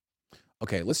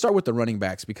 Okay, let's start with the running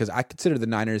backs because I consider the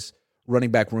Niners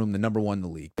running back room the number one in the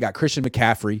league. We got Christian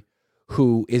McCaffrey,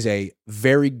 who is a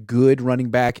very good running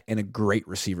back and a great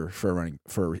receiver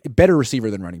for a better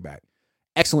receiver than running back.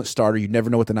 Excellent starter. You never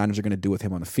know what the Niners are going to do with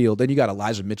him on the field. Then you got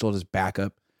Elijah Mitchell as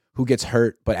backup, who gets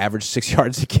hurt but averaged 6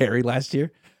 yards a carry last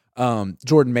year.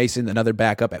 Jordan Mason, another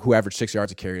backup who averaged 6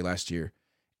 yards a carry last year.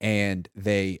 And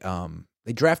they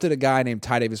drafted a guy named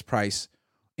Ty Davis Price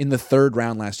in the 3rd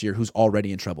round last year who's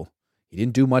already in trouble. He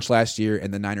didn't do much last year,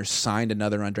 and the Niners signed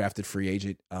another undrafted free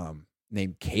agent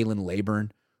named Kalen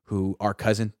Laburn, who our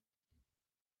cousin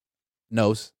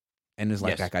knows and is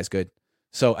like, that guy's good.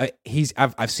 So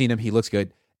I've seen him. He looks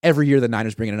good. Every year the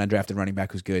Niners bring in an undrafted running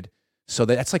back who's good. So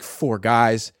that's like 4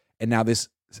 guys, and now this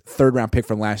 3rd round pick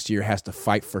from last year has to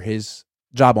fight for his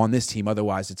job on this team.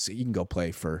 Otherwise, you can go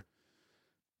play for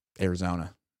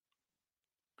Arizona.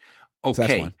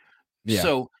 Okay.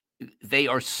 So they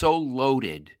are so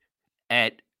loaded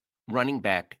at running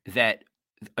back that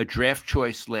a draft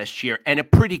choice last year and a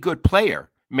pretty good player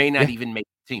may not even make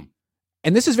the team.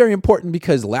 And this is very important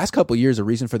because the last couple of years, a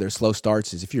reason for their slow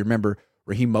starts is if you remember,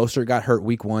 Raheem Mostert got hurt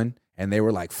week 1, and they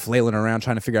were like flailing around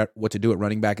trying to figure out what to do at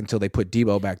running back until they put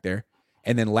Debo back there.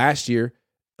 And then last year,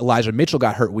 Elijah Mitchell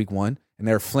got hurt week 1, and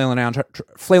they were flailing around trying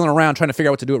to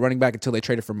figure out what to do at running back until they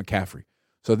traded for McCaffrey.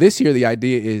 So this year, the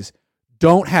idea is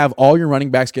don't have all your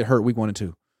running backs get hurt week 1 and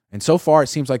 2. And so far, it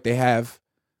seems like they have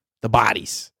the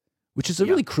bodies, which is a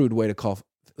really crude way to call.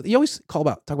 You always talk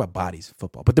about bodies in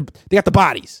football, but they got the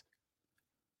bodies.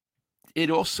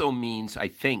 It also means, I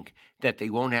think, that they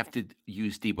won't have to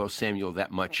use Deebo Samuel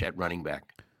that much at running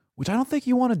back. Which I don't think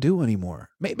you want to do anymore.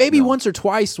 Maybe once or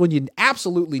twice when you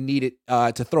absolutely need it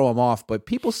to throw them off, but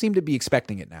people seem to be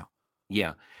expecting it now.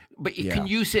 Yeah, but you can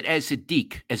use it as a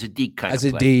deke kind of play. As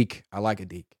a deke. I like a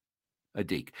deke. A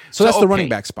deke. So that's the running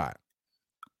back spot.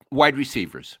 Wide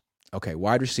receivers. Okay,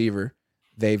 wide receiver.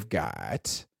 They've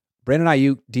got Brandon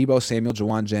Ayuk, Deebo Samuel,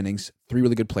 Jawan Jennings, 3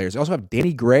 really good players. They also have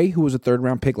Danny Gray, who was a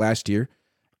 3rd-round pick last year.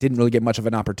 Didn't really get much of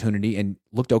an opportunity and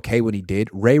looked okay when he did.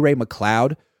 Ray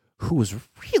McLeod, who was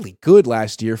really good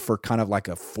last year for kind of like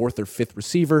a 4th or 5th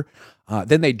receiver.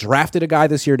 Then they drafted a guy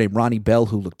this year named Ronnie Bell,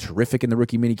 who looked terrific in the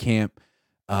rookie minicamp.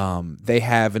 They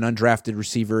have an undrafted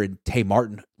receiver in Tay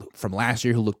Martin from last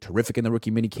year who looked terrific in the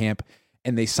rookie minicamp.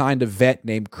 And they signed a vet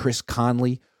named Chris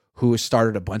Conley, who has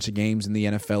started a bunch of games in the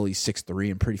NFL. He's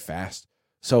 6'3" and pretty fast.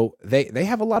 So they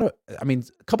have a lot of, a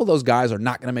couple of those guys are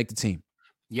not going to make the team.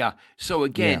 Yeah. So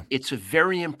again, it's a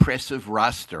very impressive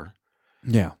roster.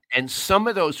 Yeah. And some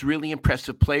of those really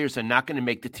impressive players are not going to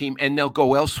make the team and they'll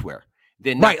go elsewhere.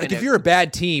 They're not right. Like if you're a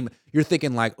bad team, you're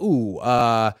thinking like,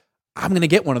 I'm going to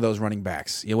get one of those running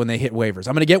backs, when they hit waivers.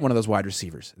 I'm going to get one of those wide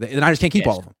receivers. The Niners can't keep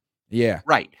all of them. Yeah.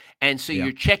 Right. And so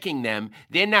you're checking them.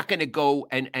 They're not going to go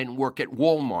and work at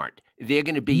Walmart. They're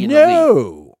going to be in a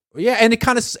league. Yeah. And it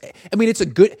kind of,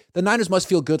 the Niners must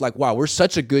feel good. Like, wow, we're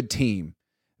such a good team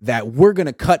that we're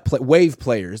going to waive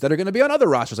players that are going to be on other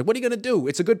rosters. Like, what are you going to do?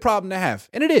 It's a good problem to have.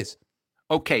 And it is.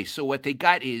 Okay. So what they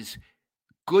got is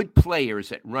good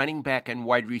players at running back and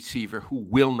wide receiver who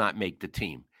will not make the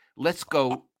team. Let's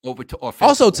go over to offense.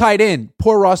 Also tight end.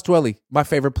 Poor Ross Dwelley, my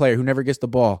favorite player who never gets the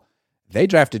ball. They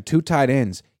drafted 2 tight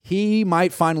ends. He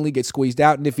might finally get squeezed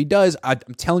out, and if he does, I'm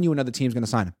telling you another team's going to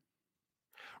sign him.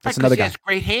 That's another guy. He has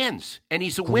great hands, and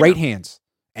he's a winner. Great hands.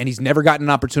 And he's never gotten an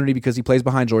opportunity because he plays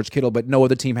behind George Kittle, but no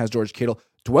other team has George Kittle.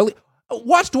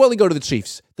 Watch Dwelley go to the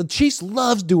Chiefs. The Chiefs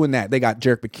loves doing that. They got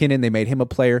Jerick McKinnon. They made him a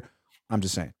player. I'm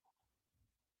just saying.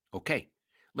 Okay.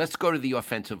 Let's go to the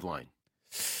offensive line.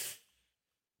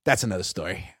 That's another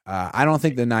story. I don't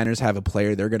think the Niners have a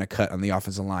player they're going to cut on the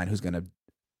offensive line who's going to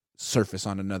surface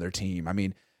on another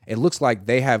team. It looks like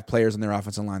they have players on their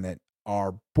offensive line that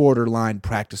are borderline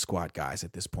practice squad guys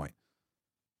at this point.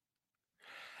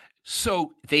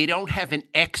 So they don't have an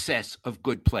excess of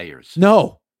good players.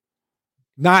 No.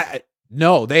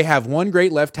 They have one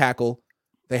great left tackle.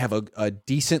 They have a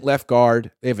decent left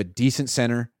guard. They have a decent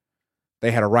center. They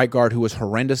had a right guard who was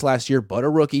horrendous last year, but a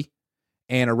rookie,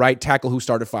 and a right tackle who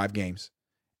started 5 games.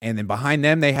 And then behind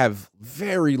them, they have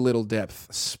very little depth,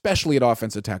 especially at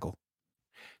offensive tackle.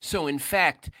 So, in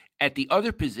fact, at the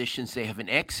other positions, they have an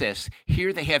excess.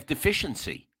 Here they have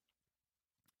deficiency.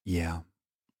 Yeah.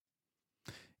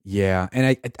 Yeah.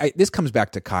 And this comes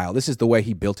back to Kyle. This is the way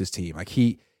he built his team. Like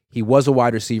he was a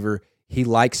wide receiver. He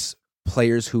likes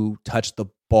players who touch the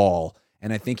ball.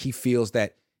 And I think he feels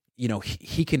that,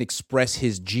 he can express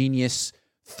his genius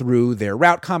through their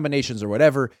route combinations or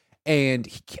whatever. And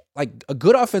like a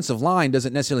good offensive line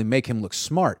doesn't necessarily make him look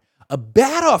smart. A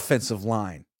bad offensive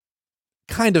line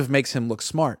kind of makes him look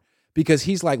smart because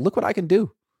he's like, look what I can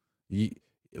do.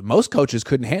 Most coaches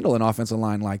couldn't handle an offensive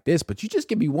line like this, but you just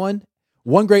give me one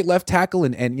great left tackle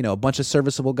and a bunch of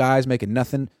serviceable guys making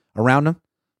nothing around them.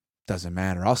 Doesn't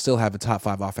matter. I'll still have a top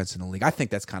 5 offense in the league. I think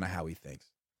that's kind of how he thinks.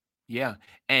 Yeah.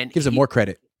 And gives him more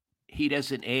credit. He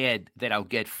doesn't add that I'll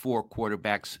get 4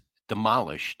 quarterbacks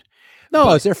demolished.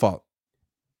 No, it's their fault.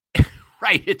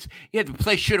 Right. The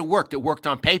play should have worked. It worked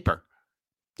on paper.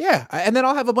 Yeah. And then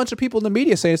I'll have a bunch of people in the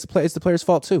media say it's the player's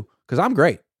fault too, because I'm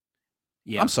great.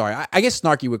 Yeah. I'm sorry. I get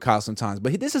snarky with Kyle sometimes,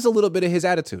 but this is a little bit of his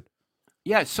attitude.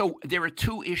 Yeah. So there are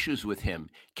 2 issues with him.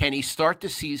 Can he start the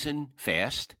season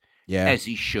fast? Yeah. As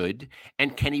he should?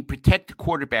 And can he protect the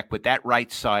quarterback with that right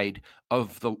side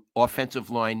of the offensive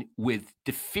line with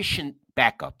deficient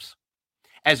backups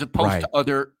as opposed to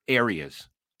other areas?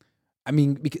 I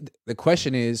mean, the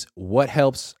question is, what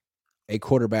helps a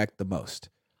quarterback the most?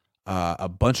 A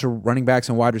bunch of running backs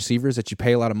and wide receivers that you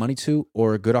pay a lot of money to,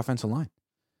 or a good offensive line?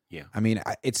 Yeah. I mean,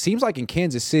 it seems like in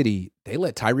Kansas City, they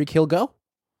let Tyreek Hill go.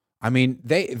 I mean,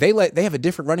 they have a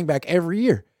different running back every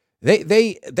year.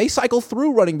 They cycle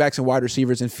through running backs and wide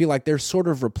receivers and feel like they're sort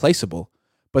of replaceable,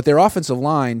 but their offensive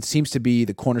line seems to be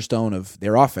the cornerstone of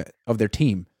their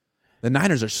team. The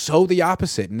Niners are so the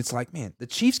opposite, and it's like, man, the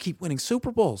Chiefs keep winning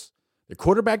Super Bowls. Their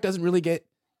quarterback doesn't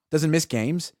miss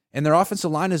games, and their offensive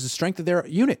line is the strength of their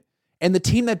unit. And the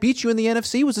team that beat you in the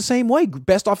NFC was the same way.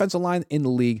 Best offensive line in the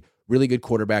league, really good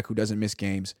quarterback who doesn't miss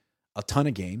games, a ton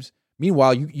of games.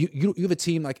 Meanwhile, you have a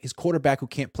team like his quarterback who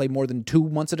can't play more than 2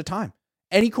 months at a time.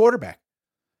 Any quarterback.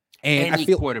 And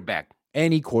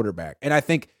any quarterback. And I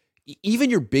think even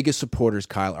your biggest supporters,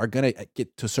 Kyle, are going to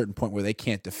get to a certain point where they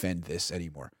can't defend this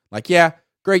anymore. Like, yeah,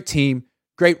 great team,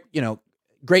 great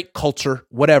culture,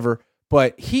 whatever,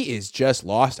 but he is just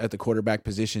lost at the quarterback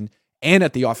position and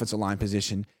at the offensive line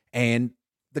position, and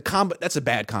that's a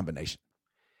bad combination.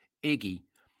 Iggy,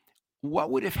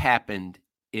 what would have happened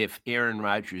if Aaron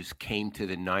Rodgers came to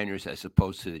the Niners as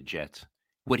opposed to the Jets?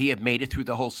 Would he have made it through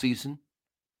the whole season?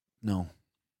 No,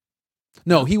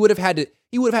 he would have had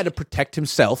to protect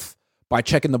himself by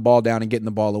checking the ball down and getting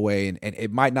the ball away, and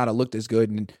it might not have looked as good.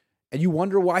 And you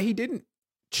wonder why he didn't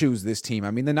choose this team.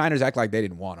 I mean, the Niners act like they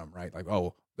didn't want him, right? Like,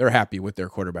 oh, they're happy with their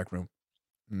quarterback room.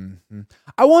 Mm-hmm.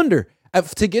 I wonder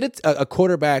to get a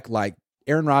quarterback like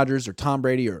Aaron Rodgers or Tom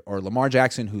Brady or Lamar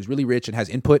Jackson, who's really rich and has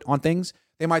input on things.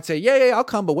 They might say, yeah, I'll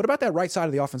come, but what about that right side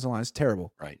of the offensive line? It's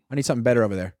terrible. Right. I need something better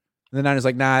over there. And the Niners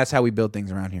like, nah, that's how we build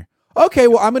things around here. Okay,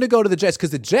 well, I'm going to go to the Jets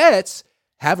because the Jets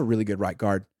have a really good right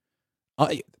guard.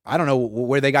 I don't know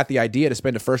where they got the idea to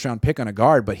spend a first-round pick on a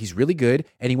guard, but he's really good,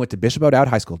 and he went to Bishop O'Dowd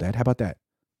High School, Dad. How about that?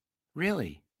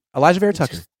 Really? Elijah Vera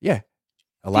Tucker. Yeah.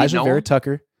 Elijah Vera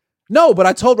Tucker. No, but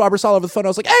I told Robert Saleh over the phone, I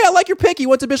was like, hey, I like your pick. He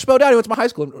went to Bishop O'Dowd. He went to my high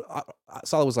school. And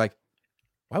Saleh was like,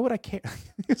 why would I care?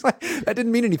 He was like, that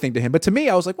didn't mean anything to him. But to me,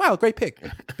 I was like, wow, great pick.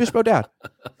 Bishop O'Dowd.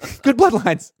 Good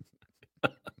bloodlines.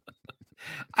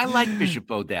 I like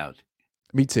Bishop O'Dowd.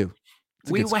 Me too.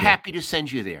 We were happy to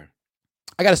send you there.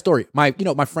 I got a story. My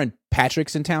friend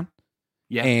Patrick's in town.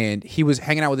 Yeah. And he was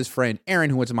hanging out with his friend Aaron,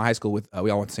 who went to my high school with. We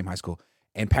all went to the same high school.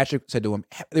 And Patrick said to him,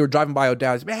 they were driving by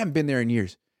O'Dowd. He said, man, I haven't been there in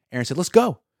years. Aaron said, let's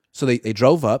go. So they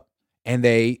drove up and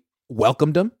they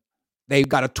welcomed him. They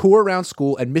got a tour around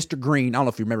school, and Mr. Green, I don't know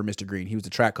if you remember Mr. Green. He was the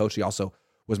track coach. He also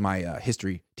was my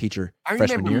history teacher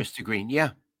freshman year. Mr. Green,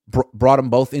 yeah. Brought them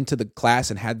both into the class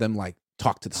and had them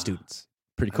talk to the students.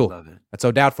 Pretty cool. I love it. That's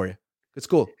O'Dowd for you. Good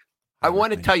school. I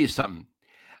want to tell you something.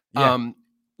 Yeah.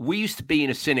 We used to be in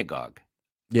a synagogue.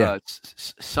 Yeah.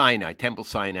 Sinai, Temple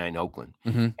Sinai in Oakland.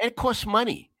 Mm-hmm. And it cost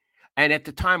money. And at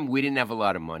the time, we didn't have a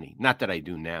lot of money. Not that I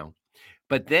do now.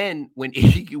 But then when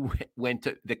you went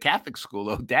to the Catholic school,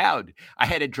 O'Dowd, I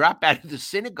had to drop out of the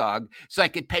synagogue so I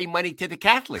could pay money to the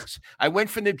Catholics. I went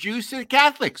from the Jews to the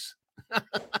Catholics.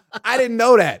 I didn't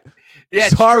know that. Yeah,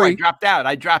 sorry. I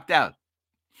dropped out.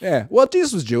 Yeah. Well,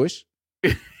 Jesus was Jewish.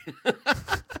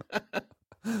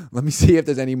 Let me see if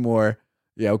there's any more.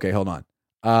 Yeah. Okay. Hold on.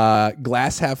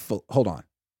 Glass half full. Hold on.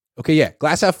 Okay. Yeah.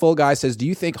 Glass half full guy says, do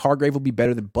you think Hargrave will be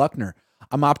better than Buckner?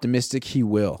 I'm optimistic he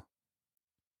will.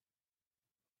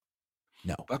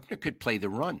 No. Buckner could play the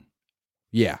run.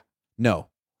 Yeah. No.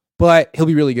 But he'll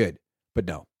be really good. But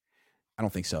no. I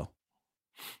don't think so.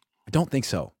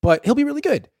 But he'll be really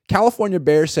good. California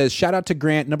Bear says, shout out to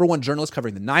Grant, #1 journalist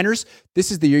covering the Niners.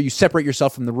 This is the year you separate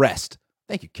yourself from the rest.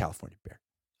 Thank you, California Bear.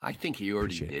 I think he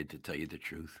already did, to tell you the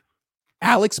truth.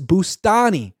 Alex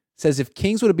Bustani says if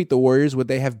Kings would have beat the Warriors, would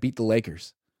they have beat the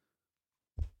Lakers?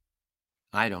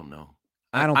 I don't know.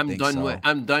 I don't I'm think done so.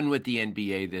 I'm done with the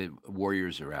NBA. The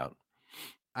Warriors are out.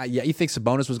 Yeah, you think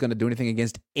Sabonis was going to do anything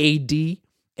against AD?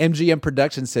 MGM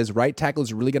Production says right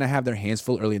tackles are really going to have their hands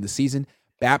full early in the season.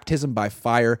 Baptism by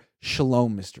fire.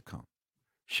 Shalom, Mr. Cohn.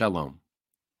 Shalom.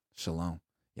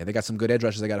 Yeah, they got some good edge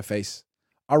rushers they got to face.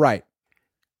 All right.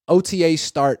 OTAs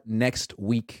start next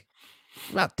week.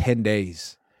 About 10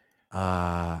 days.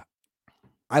 I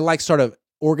like sort of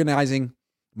organizing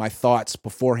my thoughts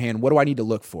beforehand. What do I need to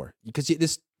look for? Because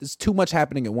there's too much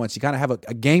happening at once. You kind of have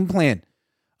a game plan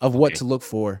of what to look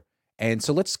for. And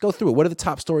so let's go through it. What are the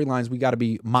top storylines we got to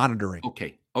be monitoring?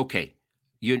 Okay.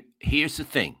 Here's the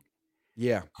thing.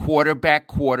 Yeah. Quarterback.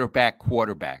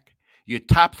 Your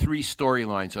top 3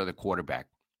 storylines are the quarterback.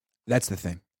 That's the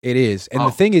thing. It is. And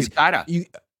the thing is,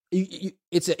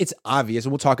 it's obvious,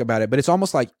 and we'll talk about it, but it's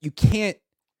almost like you can't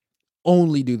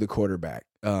only do the quarterback.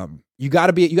 You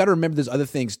got to remember there's other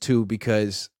things too,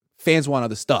 because fans want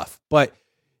other stuff. But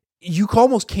you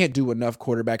almost can't do enough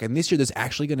quarterback. And this year, there's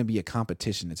actually going to be a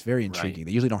competition. It's very intriguing. Right.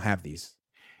 They usually don't have these.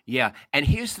 Yeah. And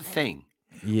here's the thing.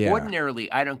 Yeah.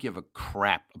 Ordinarily, I don't give a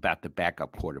crap about the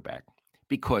backup quarterback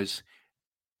because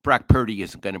Brock Purdy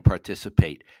isn't going to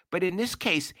participate. But in this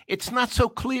case, it's not so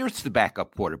clear it's the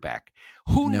backup quarterback.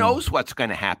 Who knows what's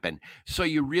going to happen? So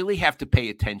you really have to pay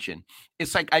attention.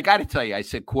 It's like, I got to tell you, I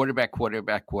said quarterback.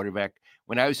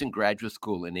 When I was in graduate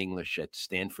school in English at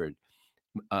Stanford,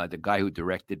 the guy who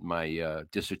directed my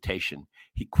dissertation,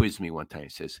 he quizzed me one time. He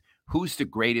says, "Who's the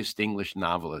greatest English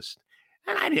novelist?"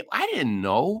 And I didn't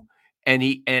know.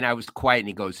 And I was quiet, and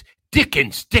he goes,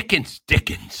 Dickens.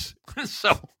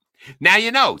 So now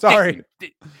you know. Sorry.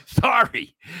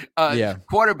 Yeah.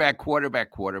 Quarterback.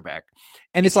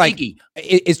 And it's like,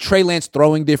 is Trey Lance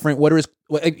throwing different?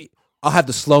 I'll have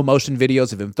the slow motion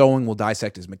videos of him throwing. We'll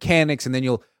dissect his mechanics, and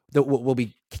then we'll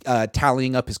be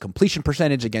tallying up his completion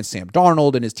percentage against Sam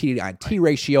Darnold and his TDI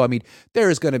ratio. I mean, there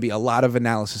is going to be a lot of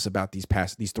analysis about these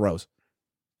throws.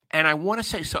 And I want to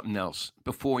say something else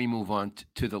before we move on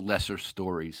to the lesser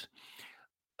stories.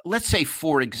 Let's say,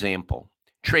 for example,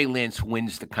 Trey Lance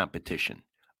wins the competition.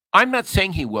 I'm not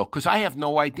saying he will because I have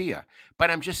no idea.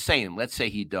 But I'm just saying, let's say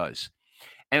he does.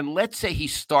 And let's say he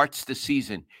starts the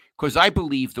season, because I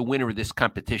believe the winner of this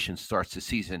competition starts the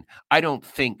season. I don't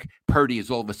think Purdy is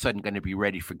all of a sudden going to be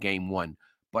ready for game 1,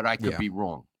 but I could be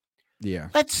wrong. Yeah.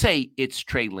 Let's say it's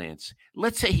Trey Lance.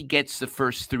 Let's say he gets the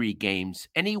first 3 games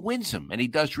and he wins them and he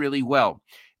does really well.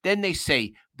 Then they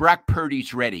say Brock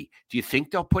Purdy's ready. Do you think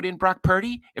they'll put in Brock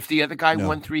Purdy if the other guy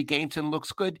won 3 games and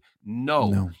looks good?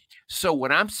 No. So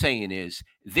what I'm saying is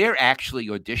they're actually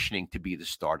auditioning to be the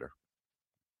starter.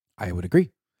 I would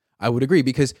agree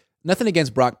because nothing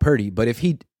against Brock Purdy, but if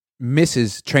he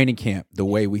misses training camp the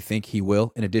way we think he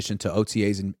will, in addition to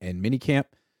OTAs and minicamp,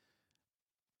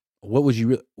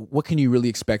 what can you really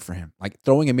expect for him? Like,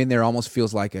 throwing him in there almost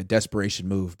feels like a desperation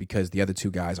move because the other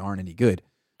 2 guys aren't any good.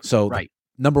 So the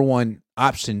number one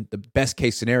option, the best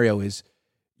case scenario is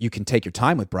you can take your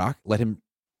time with Brock, let him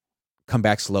come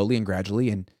back slowly and gradually,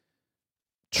 and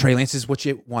Trey Lance is what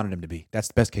you wanted him to be. That's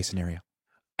the best case scenario.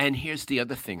 And here's the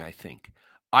other thing I think.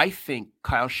 I think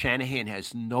Kyle Shanahan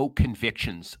has no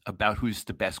convictions about who's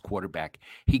the best quarterback.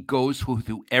 He goes with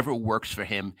whoever works for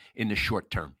him in the short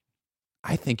term.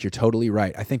 I think you're totally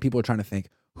right. I think people are trying to think,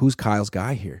 who's Kyle's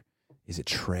guy here? Is it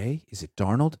Trey? Is it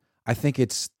Darnold? I think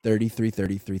it's 33.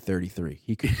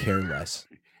 He could care less.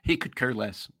 He could care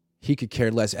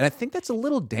less. And I think that's a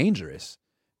little dangerous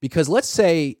because let's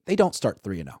say they don't start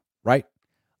 3-0, right?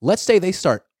 Let's say they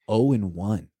start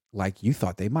 0-1 like you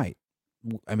thought they might.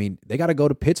 I mean, they got to go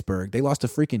to Pittsburgh. They lost to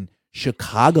freaking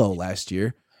Chicago last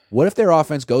year. What if their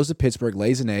offense goes to Pittsburgh,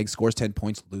 lays an egg, scores 10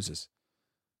 points, loses?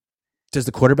 Does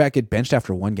the quarterback get benched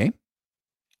after 1 game?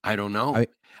 I don't know.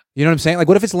 You know what I'm saying? Like,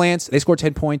 what if it's Lance? They score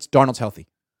 10 points. Darnold's healthy.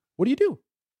 What do you do?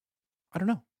 I don't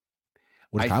know.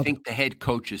 I think the head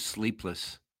coach is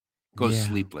sleepless.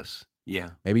 Sleepless. Yeah.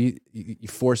 Maybe you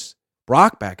force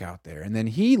Brock back out there, and then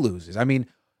he loses. I mean,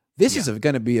 this is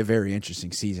going to be a very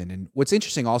interesting season. And what's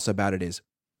interesting also about it is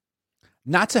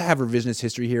not to have revisionist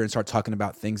history here and start talking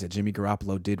about things that Jimmy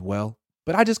Garoppolo did well,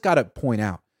 but I just got to point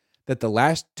out that the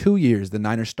last 2 years, the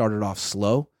Niners started off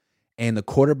slow, and the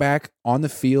quarterback on the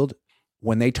field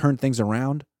when they turned things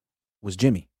around was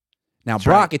Jimmy. Now, that's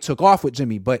Brock, it took off with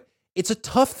Jimmy, but it's a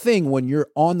tough thing when you're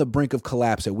on the brink of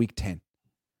collapse at week 10.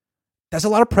 That's a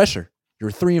lot of pressure.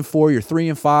 You're 3-4, you're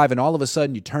 3-5, and all of a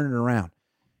sudden you turn it around.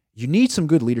 You need some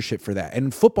good leadership for that. And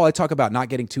in football, I talk about not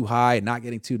getting too high and not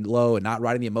getting too low and not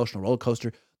riding the emotional roller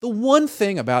coaster. The one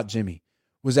thing about Jimmy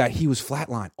was that he was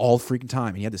flatline all freaking time.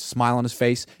 And he had this smile on his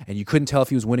face, and you couldn't tell if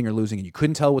he was winning or losing, and you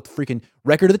couldn't tell what the freaking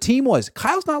record of the team was.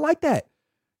 Kyle's not like that.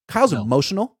 Kyle's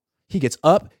emotional. He gets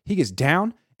up, he gets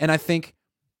down, and I think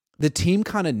the team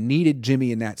kind of needed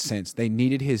Jimmy in that sense. They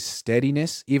needed his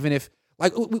steadiness, even if,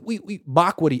 like, we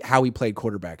mock how he played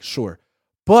quarterback, sure.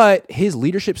 But his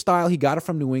leadership style, he got it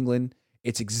from New England.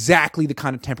 It's exactly the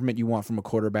kind of temperament you want from a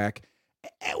quarterback.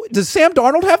 Does Sam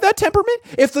Darnold have that temperament?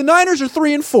 If the Niners are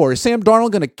 3-4, is Sam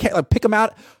Darnold going to pick him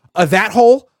out of that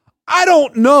hole? I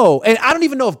don't know. And I don't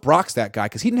even know if Brock's that guy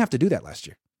because he didn't have to do that last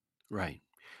year. Right.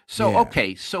 So,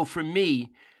 okay. So for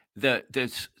me, the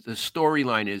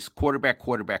storyline is quarterback,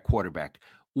 quarterback, quarterback.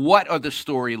 What are the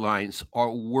storylines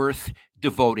are worth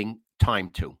devoting time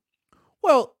to?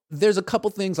 Well, there's a couple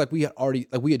things like we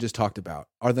had just talked about.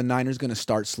 Are the Niners going to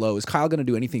start slow? Is Kyle going to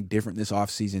do anything different this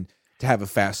offseason to have a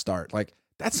fast start? Like,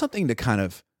 that's something to kind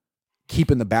of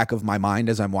keep in the back of my mind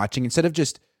as I'm watching. Instead of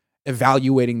just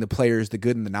evaluating the players, the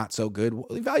good and the not so good, well,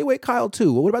 evaluate Kyle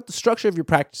too. Well, what about the structure of your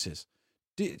practices?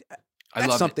 I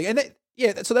love something. It.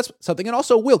 And so that's something. And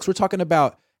also, Wilkes, we're talking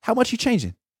about how much you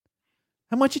changing.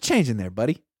 How much you changing there,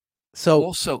 buddy? So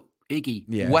also,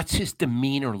 Iggy, what's his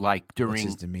demeanor like during? What's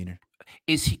his demeanor?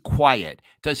 Is he quiet?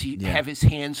 Does he have his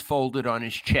hands folded on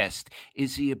his chest?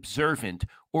 Is he observant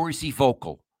or is he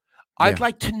vocal? I'd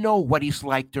like to know what he's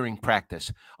like during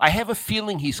practice. I have a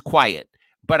feeling he's quiet,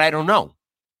 but I don't know.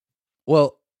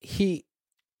 Well, he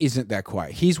isn't that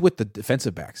quiet. He's with the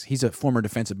defensive backs. He's a former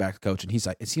defensive backs coach, and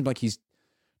it seems like he's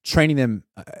training them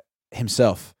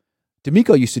himself.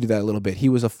 D'Amico used to do that a little bit. He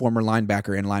was a former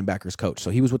linebacker and linebackers coach.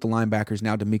 So he was with the linebackers.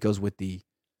 Now D'Amico's with the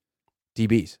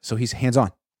DBs. So he's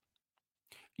hands-on.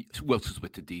 Wilkes is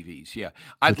with the DBs, yeah.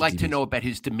 I'd like to know about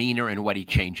his demeanor and what he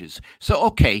changes. So,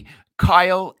 okay,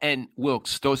 Kyle and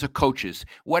Wilkes, those are coaches.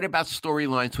 What about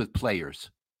storylines with players?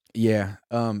 Yeah,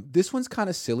 this one's kind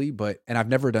of silly, and I've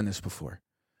never done this before.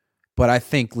 But I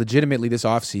think legitimately this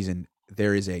offseason,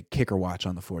 there is a kicker watch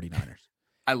on the 49ers.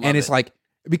 I love it. And it's like,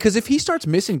 because if he starts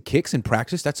missing kicks in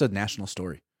practice, that's a national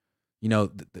story. You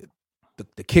know,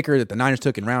 the kicker that the Niners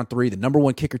took in round 3, the number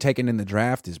 1 kicker taken in the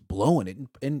draft, is blowing it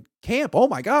in camp. Oh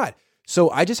my God. So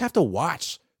I just have to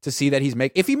watch to see that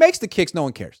if he makes the kicks, no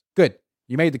one cares. Good.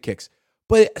 You made the kicks.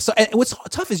 And what's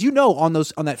tough is, on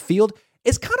that field,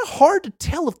 it's kind of hard to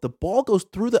tell if the ball goes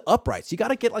through the uprights. You got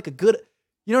to get like a good,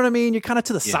 you know what I mean? You're kind of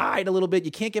to the side a little bit.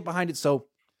 You can't get behind it. So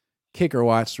kicker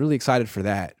watch, really excited for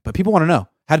that. But people want to know,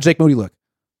 how did Jake Moody look?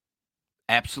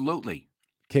 Absolutely.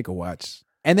 Kicker watch.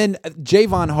 And then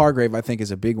Javon Hargrave, I think,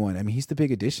 is a big one. I mean, he's the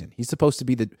big addition. He's supposed to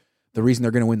be the reason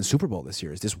they're going to win the Super Bowl this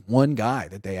year, is this one guy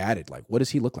that they added. Like, what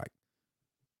does he look like?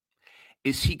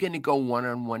 Is he going to go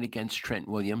one-on-one against Trent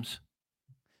Williams?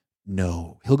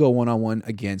 No. He'll go one-on-one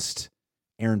against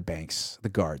Aaron Banks, the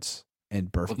guards,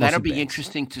 and Burf. Well, that'll be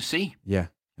interesting to see. Yeah,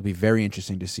 it'll be very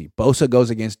interesting to see. Bosa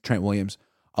goes against Trent Williams,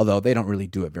 although they don't really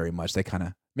do it very much. They kind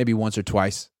of, maybe once or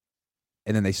twice,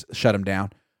 and then they shut him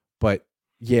down. But,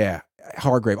 yeah,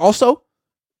 Hargrave. Also,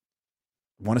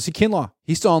 want to see Kinlaw.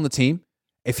 He's still on the team.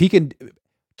 If he can,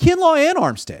 Kinlaw and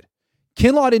Armstead.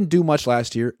 Kinlaw didn't do much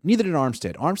last year. Neither did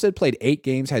Armstead. Armstead played 8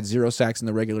 games, had 0 sacks in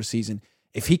the regular season.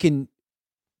 If he can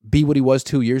be what he was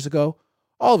 2 years ago,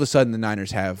 all of a sudden the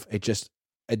Niners have just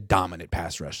a dominant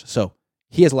pass rush. So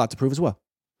he has a lot to prove as well.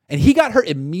 And he got hurt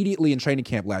immediately in training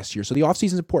camp last year, so the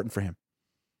offseason is important for him.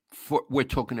 We're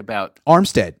talking about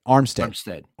Armstead.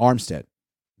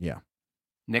 Yeah.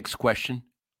 Next question.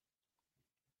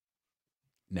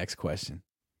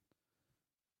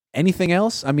 Anything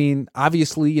else? I mean,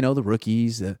 obviously, the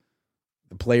rookies, the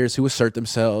players who assert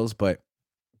themselves, but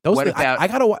those. What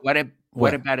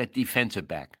about a defensive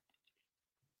back?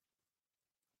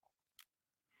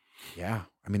 Yeah,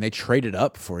 I mean, they traded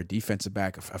up for a defensive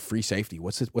back, a free safety.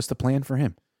 What's the plan for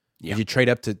him? Yeah. Did you trade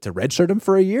up to redshirt him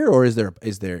for a year, or is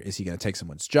he going to take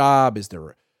someone's job? Is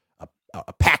there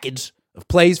a package of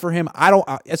plays for him?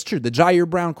 That's true. The Jair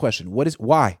Brown question. What is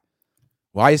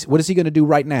he going to do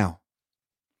right now?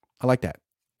 I like that.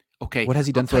 Okay. What has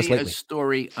he done for us lately? A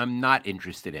story I'm not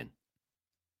interested in.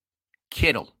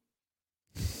 Kittle.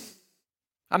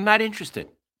 I'm not interested.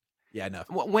 Yeah, enough.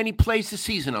 When he plays the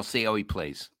season, I'll see how he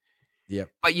plays. Yep.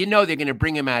 But they're going to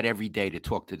bring him out every day to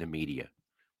talk to the media.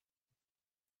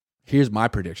 Here's my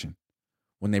prediction.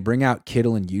 When they bring out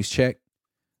Kittle and Juszczyk,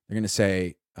 they're going to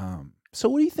say, so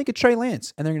what do you think of Trey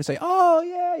Lance? And they're going to say, oh,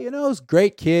 yeah, he's a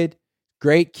great kid.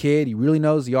 Great kid. He really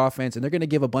knows the offense. And they're going to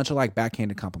give a bunch of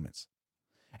backhanded compliments.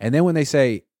 And then when they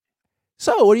say,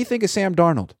 so what do you think of Sam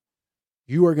Darnold?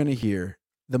 You are going to hear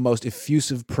the most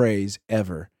effusive praise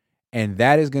ever. And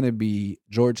that is going to be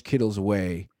George Kittle's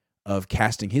way of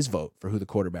casting his vote for who the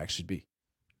quarterback should be.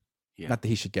 Yeah. Not that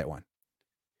he should get one.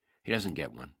 He doesn't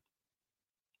get one.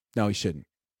 No, he shouldn't.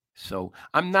 So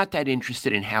I'm not that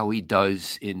interested in how he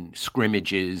does in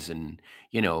scrimmages and,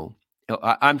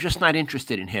 I'm just not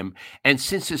interested in him. And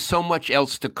since there's so much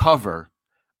else to cover,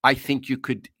 I think you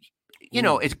could,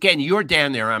 again, you're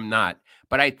down there, I'm not,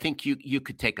 but I think you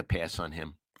could take a pass on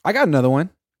him. I got another one.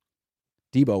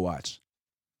 Debo Watch.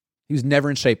 He was never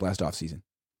in shape last offseason.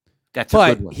 That's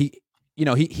a good one.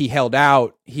 He held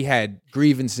out. He had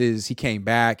grievances. He came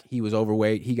back. He was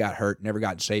overweight. He got hurt. Never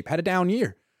got in shape. Had a down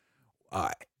year.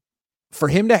 For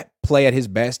him to play at his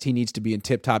best, he needs to be in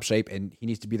tip-top shape, and he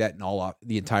needs to be that in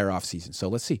the entire offseason. So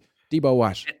let's see. Debo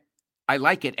Watch. I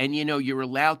like it. And, you're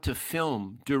allowed to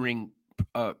film during,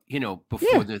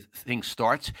 before the thing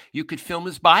starts. You could film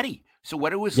his body. So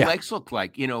what do his legs look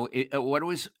like? What do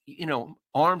his,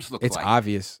 arms look like? It's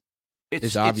obvious.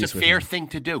 It's a fair thing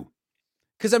to do.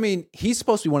 Because, he's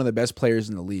supposed to be one of the best players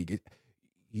in the league.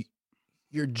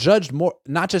 You're judged more,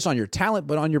 not just on your talent,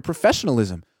 but on your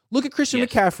professionalism. Look at Christian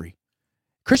McCaffrey.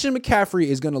 Christian McCaffrey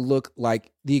is going to look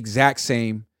like the exact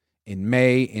same in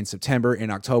May, in September, in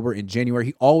October, in January.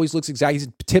 He always looks exact. He's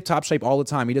in tip-top shape all the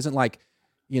time. He doesn't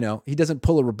he doesn't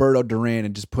pull a Roberto Duran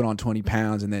and just put on 20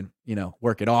 pounds and then,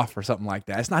 work it off or something like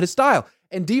that. It's not his style.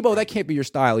 And Debo, that can't be your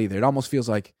style either. It almost feels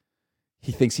like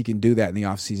he thinks he can do that in the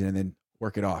offseason and then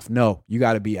work it off. No, you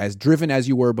got to be as driven as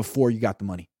you were before you got the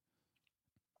money.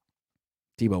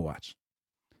 Debo Watch.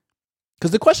 Because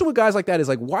the question with guys like that is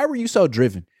like, why were you so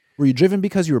driven? Were you driven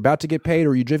because you were about to get paid, or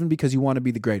were you driven because you want to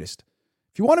be the greatest?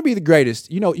 If you want to be the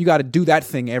greatest, you got to do that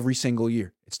thing every single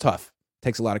year. It's tough. It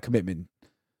takes a lot of commitment.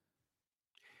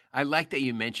 I like that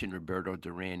you mentioned Roberto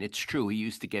Duran. It's true. He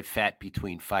used to get fat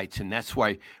between fights, and that's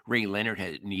why Ray Leonard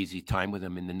had an easy time with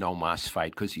him in the No Mas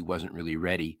fight, because he wasn't really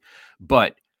ready.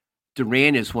 But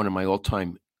Duran is one of my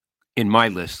all-time, in my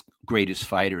list, greatest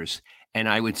fighters. And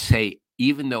I would say,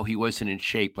 even though he wasn't in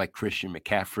shape like Christian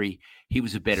McCaffrey, he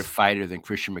was a better fighter than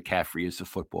Christian McCaffrey is a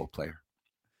football player.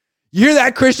 You hear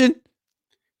that, Christian?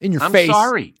 In your face.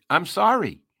 I'm sorry.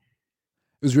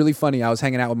 It was really funny. I was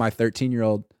hanging out with my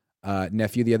 13-year-old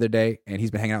nephew the other day, and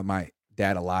he's been hanging out with my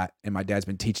dad a lot, and my dad's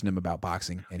been teaching him about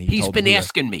boxing. And He's been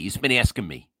asking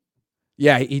me.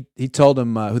 Yeah, he told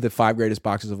him who the 5 greatest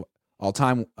boxers of all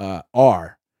time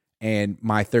are, and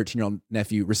my 13-year-old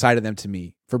nephew recited them to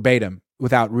me verbatim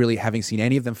without really having seen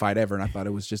any of them fight ever, and I thought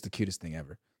it was just the cutest thing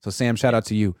ever. So, Sam, shout out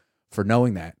to you for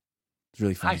knowing that. It's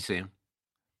really funny. Hi, Sam.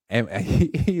 And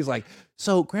he's like,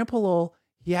 so Grandpa Lowell,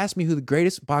 he asked me who the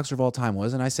greatest boxer of all time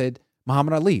was, and I said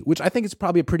Muhammad Ali, which I think is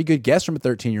probably a pretty good guess from a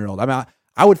 13-year-old.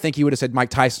 I would think he would have said Mike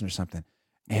Tyson or something.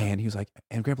 And he was like,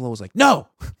 and Grandpa Lowell was like, no,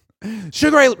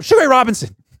 Sugar Ray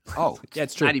Robinson. Oh, yeah,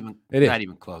 it's true. Not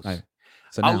even close.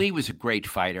 So Ali was a great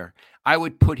fighter. I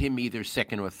would put him either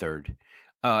second or third,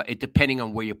 depending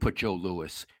on where you put Joe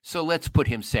Louis. So let's put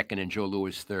him second and Joe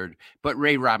Louis third. But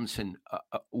Ray Robinson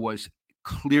was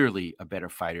clearly a better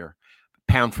fighter.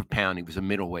 Pound for pound, he was a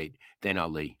middleweight than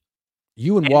Ali.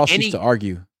 You and Walsh used to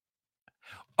argue.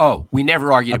 Oh, we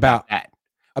never argued about that.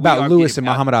 About Louis and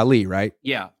Muhammad Ali, right?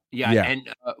 Yeah. And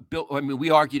Bill,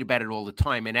 we argued about it all the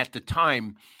time. And at the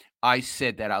time, I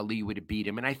said that Ali would have beat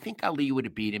him. And I think Ali would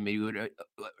have beat him. He would have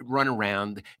run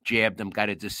around, jabbed him, got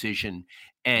a decision.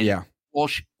 And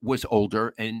Walsh was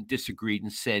older and disagreed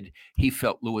and said he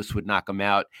felt Louis would knock him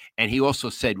out. And he also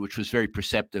said, which was very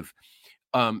perceptive,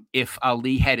 if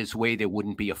Ali had his way, there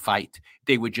wouldn't be a fight.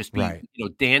 They would just be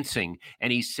dancing.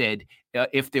 And he said,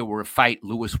 if there were a fight,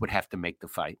 Louis would have to make the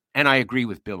fight. And I agree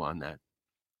with Bill on that.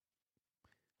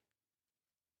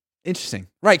 Interesting.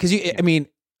 Right. Because,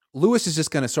 Louis is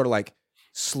just going to sort of like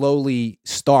slowly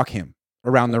stalk him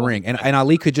around the ring. And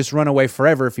Ali could just run away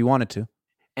forever if he wanted to.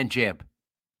 And jab.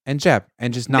 And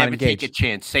just not never engage. Take a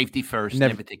chance. Safety first.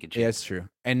 Never take a chance. Yeah, that's true.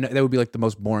 And that would be like the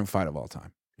most boring fight of all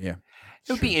time. Yeah.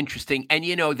 It would be interesting. And,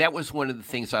 that was one of the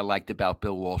things I liked about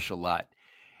Bill Walsh a lot.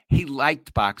 He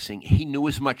liked boxing. He knew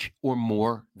as much or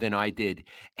more than I did,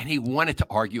 and he wanted to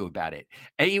argue about it.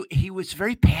 And he was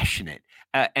very passionate.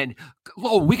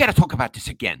 We got to talk about this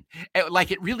again.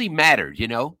 Like it really mattered,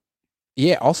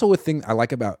 Yeah. Also, a thing I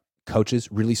like about coaches,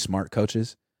 really smart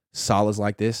coaches, Salah's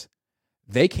like this.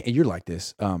 They can. You're like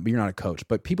this, but you're not a coach.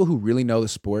 But people who really know the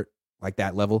sport, like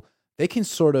that level, they can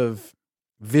sort of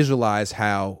visualize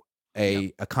how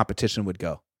a competition would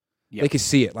go. Yep. They could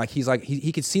see it. Like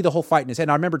he could see the whole fight in his head.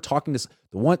 And I remember talking to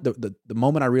the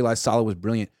moment I realized Salah was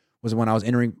brilliant was when I was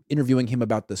interviewing him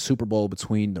about the Super Bowl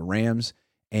between the Rams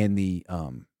and the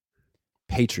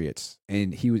Patriots.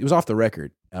 And it was off the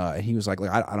record. And he was like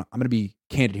I'm going to be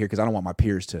candid here because I don't want my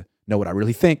peers to know what I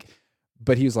really think.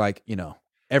 But he was like,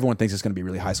 everyone thinks it's going to be a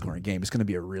really high scoring game. It's going to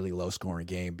be a really low scoring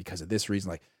game because of this reason.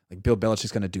 Like Bill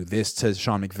Belichick's going to do this to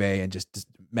Sean McVay and just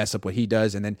mess up what he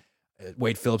does. And then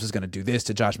Wade Phillips is going to do this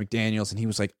to Josh McDaniels. And he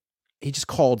was like, he just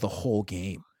called the whole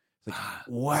game. Like,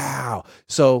 wow.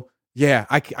 So yeah,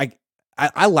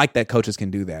 I like that coaches can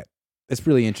do that. It's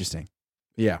really interesting.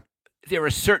 Yeah. There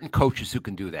are certain coaches who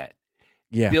can do that.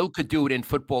 Yeah. Bill could do it in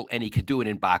football and he could do it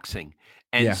in boxing.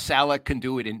 And Yeah. Salah can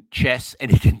do it in chess and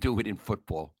he can do it in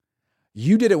football.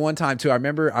 You did it one time too. I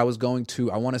remember I was going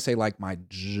to, I want to say like my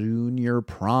junior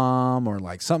prom or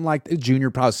like something like junior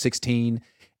prom, I was 16,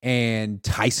 and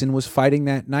Tyson was fighting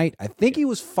that night. I think he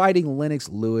was fighting Lennox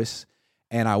Lewis.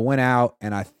 And I went out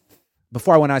and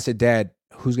before I went out, I said, Dad,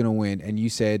 who's going to win? And you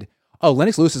said, oh,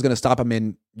 Lennox Lewis is going to stop him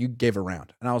in. You gave a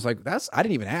round. And I was like, I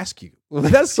didn't even ask you.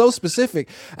 That's so specific.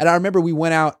 And I remember we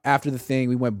went out after the thing,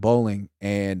 we went bowling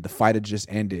and the fight had just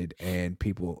ended. And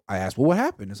I asked, well, what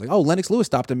happened? It's like, oh, Lennox Lewis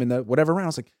stopped him in the whatever round. I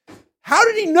was like, how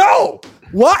did he know?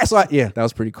 Why? So yeah, that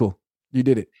was pretty cool. You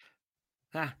did it.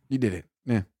 You did it.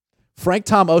 Yeah. Frank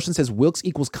Tom Ocean says Wilkes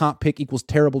equals comp pick equals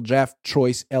terrible draft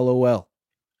choice. LOL.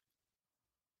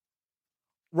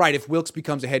 Right. If Wilkes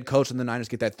becomes a head coach and the Niners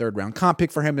get that third round comp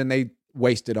pick for him, then they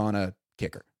waste it on a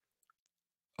kicker.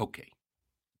 Okay.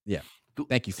 Yeah.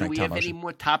 Thank you, Frank Tom Ocean. Do we have any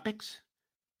more topics?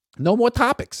 No more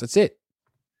topics. That's it.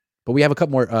 But we have a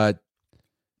couple more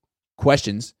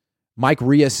questions. Mike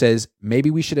Rhea says,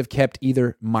 maybe we should have kept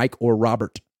either Mike or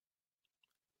Robert.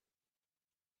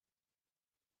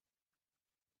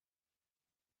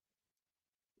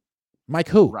 Mike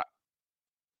who?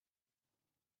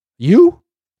 You?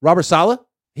 Robert Saleh?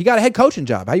 He got a head coaching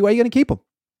job. Why are you going to keep him?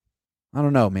 I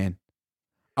don't know, man.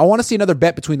 I want to see another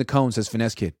bet between the Cohns, says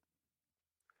Finesse Kid.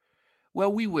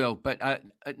 Well, we will, but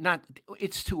not.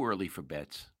 It's too early for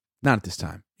bets. Not at this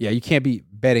time. Yeah, you can't be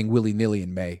betting willy-nilly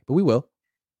in May, but we will.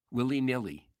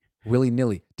 Willy-nilly.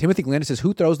 Willy-nilly. Timothy Glenn says,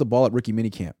 who throws the ball at rookie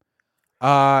minicamp?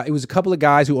 It was a couple of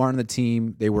guys who aren't on the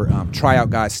team. They were tryout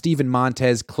guys. Steven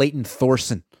Montez, Clayton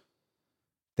Thorson.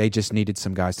 They just needed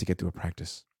some guys to get through a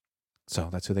practice. So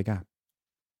that's who they got.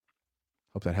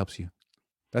 Hope that helps you.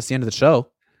 That's the end of the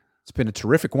show. It's been a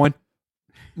terrific one.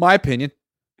 My opinion.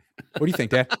 What do you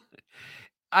think, Dad?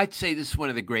 I'd say this is one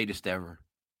of the greatest ever.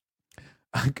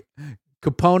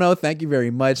 Capono, thank you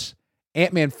very much.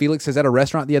 Ant-Man Felix says, at a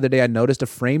restaurant the other day, I noticed a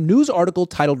framed news article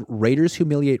titled Raiders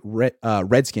Humiliate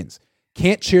Redskins.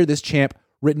 Can't Cheer This Champ,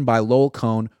 written by Lowell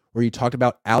Cohn, where you talked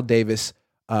about Al Davis'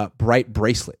 bright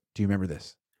bracelet. Do you remember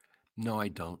this? No, I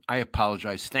don't. I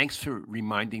apologize. Thanks for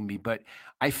reminding me, but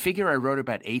I figure I wrote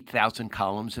about 8,000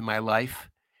 columns in my life,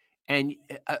 and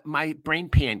my brain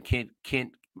pan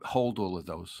can't hold all of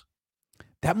those.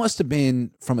 That must have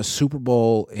been from a Super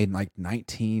Bowl in like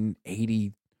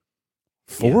 1984?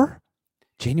 Yeah.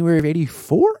 January of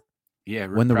 84? Yeah.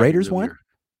 When the Raiders won?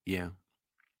 Yeah.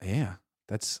 Yeah.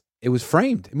 It was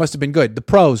framed. It must have been good. The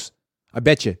pros, I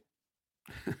bet you.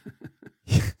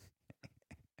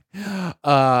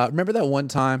 Remember that one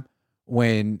time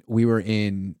when we were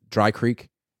in Dry Creek,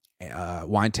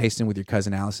 wine tasting with your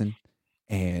cousin Allison,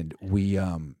 and we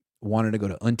wanted to go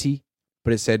to Unti,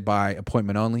 but it said by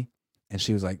appointment only, and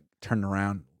she was like turning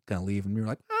around, gonna leave, and we were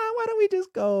like, why don't we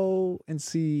just go and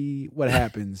see what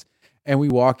happens? And we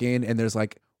walk in, and there's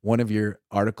like one of your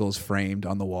articles framed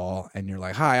on the wall, and you're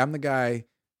like, hi, I'm the guy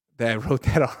that wrote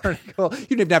that article. You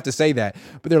didn't even have to say that,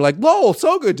 but they're like, Lowell,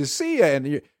 so good to see you. And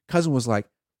your cousin was like,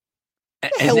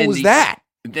 what the hell was that?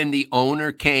 Then the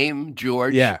owner came,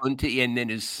 George, yeah. Unti, and then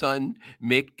his son,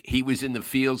 Mick, he was in the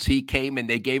fields. He came, and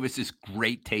they gave us this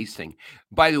great tasting.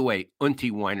 By the way,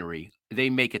 Unti Winery,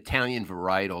 they make Italian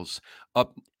varietals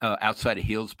up outside of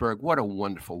Healdsburg. What a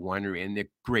wonderful winery, and they're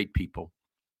great people.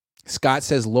 Scott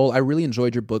says, Lowell, I really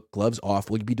enjoyed your book, Gloves Off.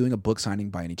 Will you be doing a book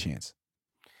signing by any chance?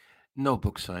 No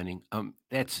book signing.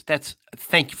 That's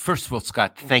thank you. First of all,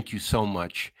 Scott, thank you so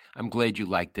much. I'm glad you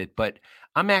liked it, but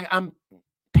I'm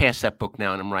past that book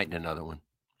now, and I'm writing another one.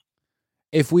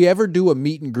 If we ever do a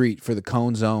meet and greet for the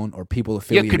Cohn Zone or people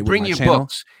affiliated could bring with my your channel,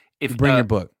 books. If bring your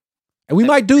book, and we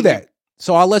might do that.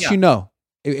 So I'll let you know.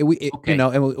 Okay. You know,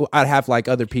 and I'd have like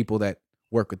other people that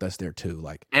work with us there too.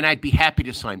 Like, and I'd be happy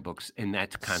to sign books in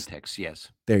that context. Yes.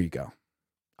 There you go.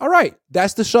 All right,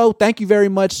 that's the show. Thank you very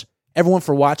much, everyone,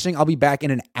 for watching. I'll be back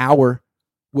in an hour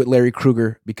with Larry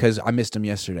Krueger because I missed him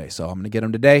yesterday, so I'm going to get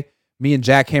him today. Me and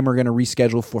Jackhammer are going to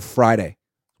reschedule for Friday.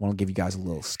 I want to give you guys a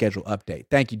little schedule update.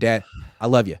 Thank you, Dad. I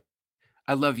love you.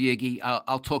 I love you, Iggy.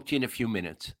 I'll talk to you in a few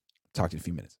minutes. Talk to you in a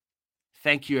few minutes.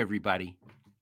 Thank you, everybody.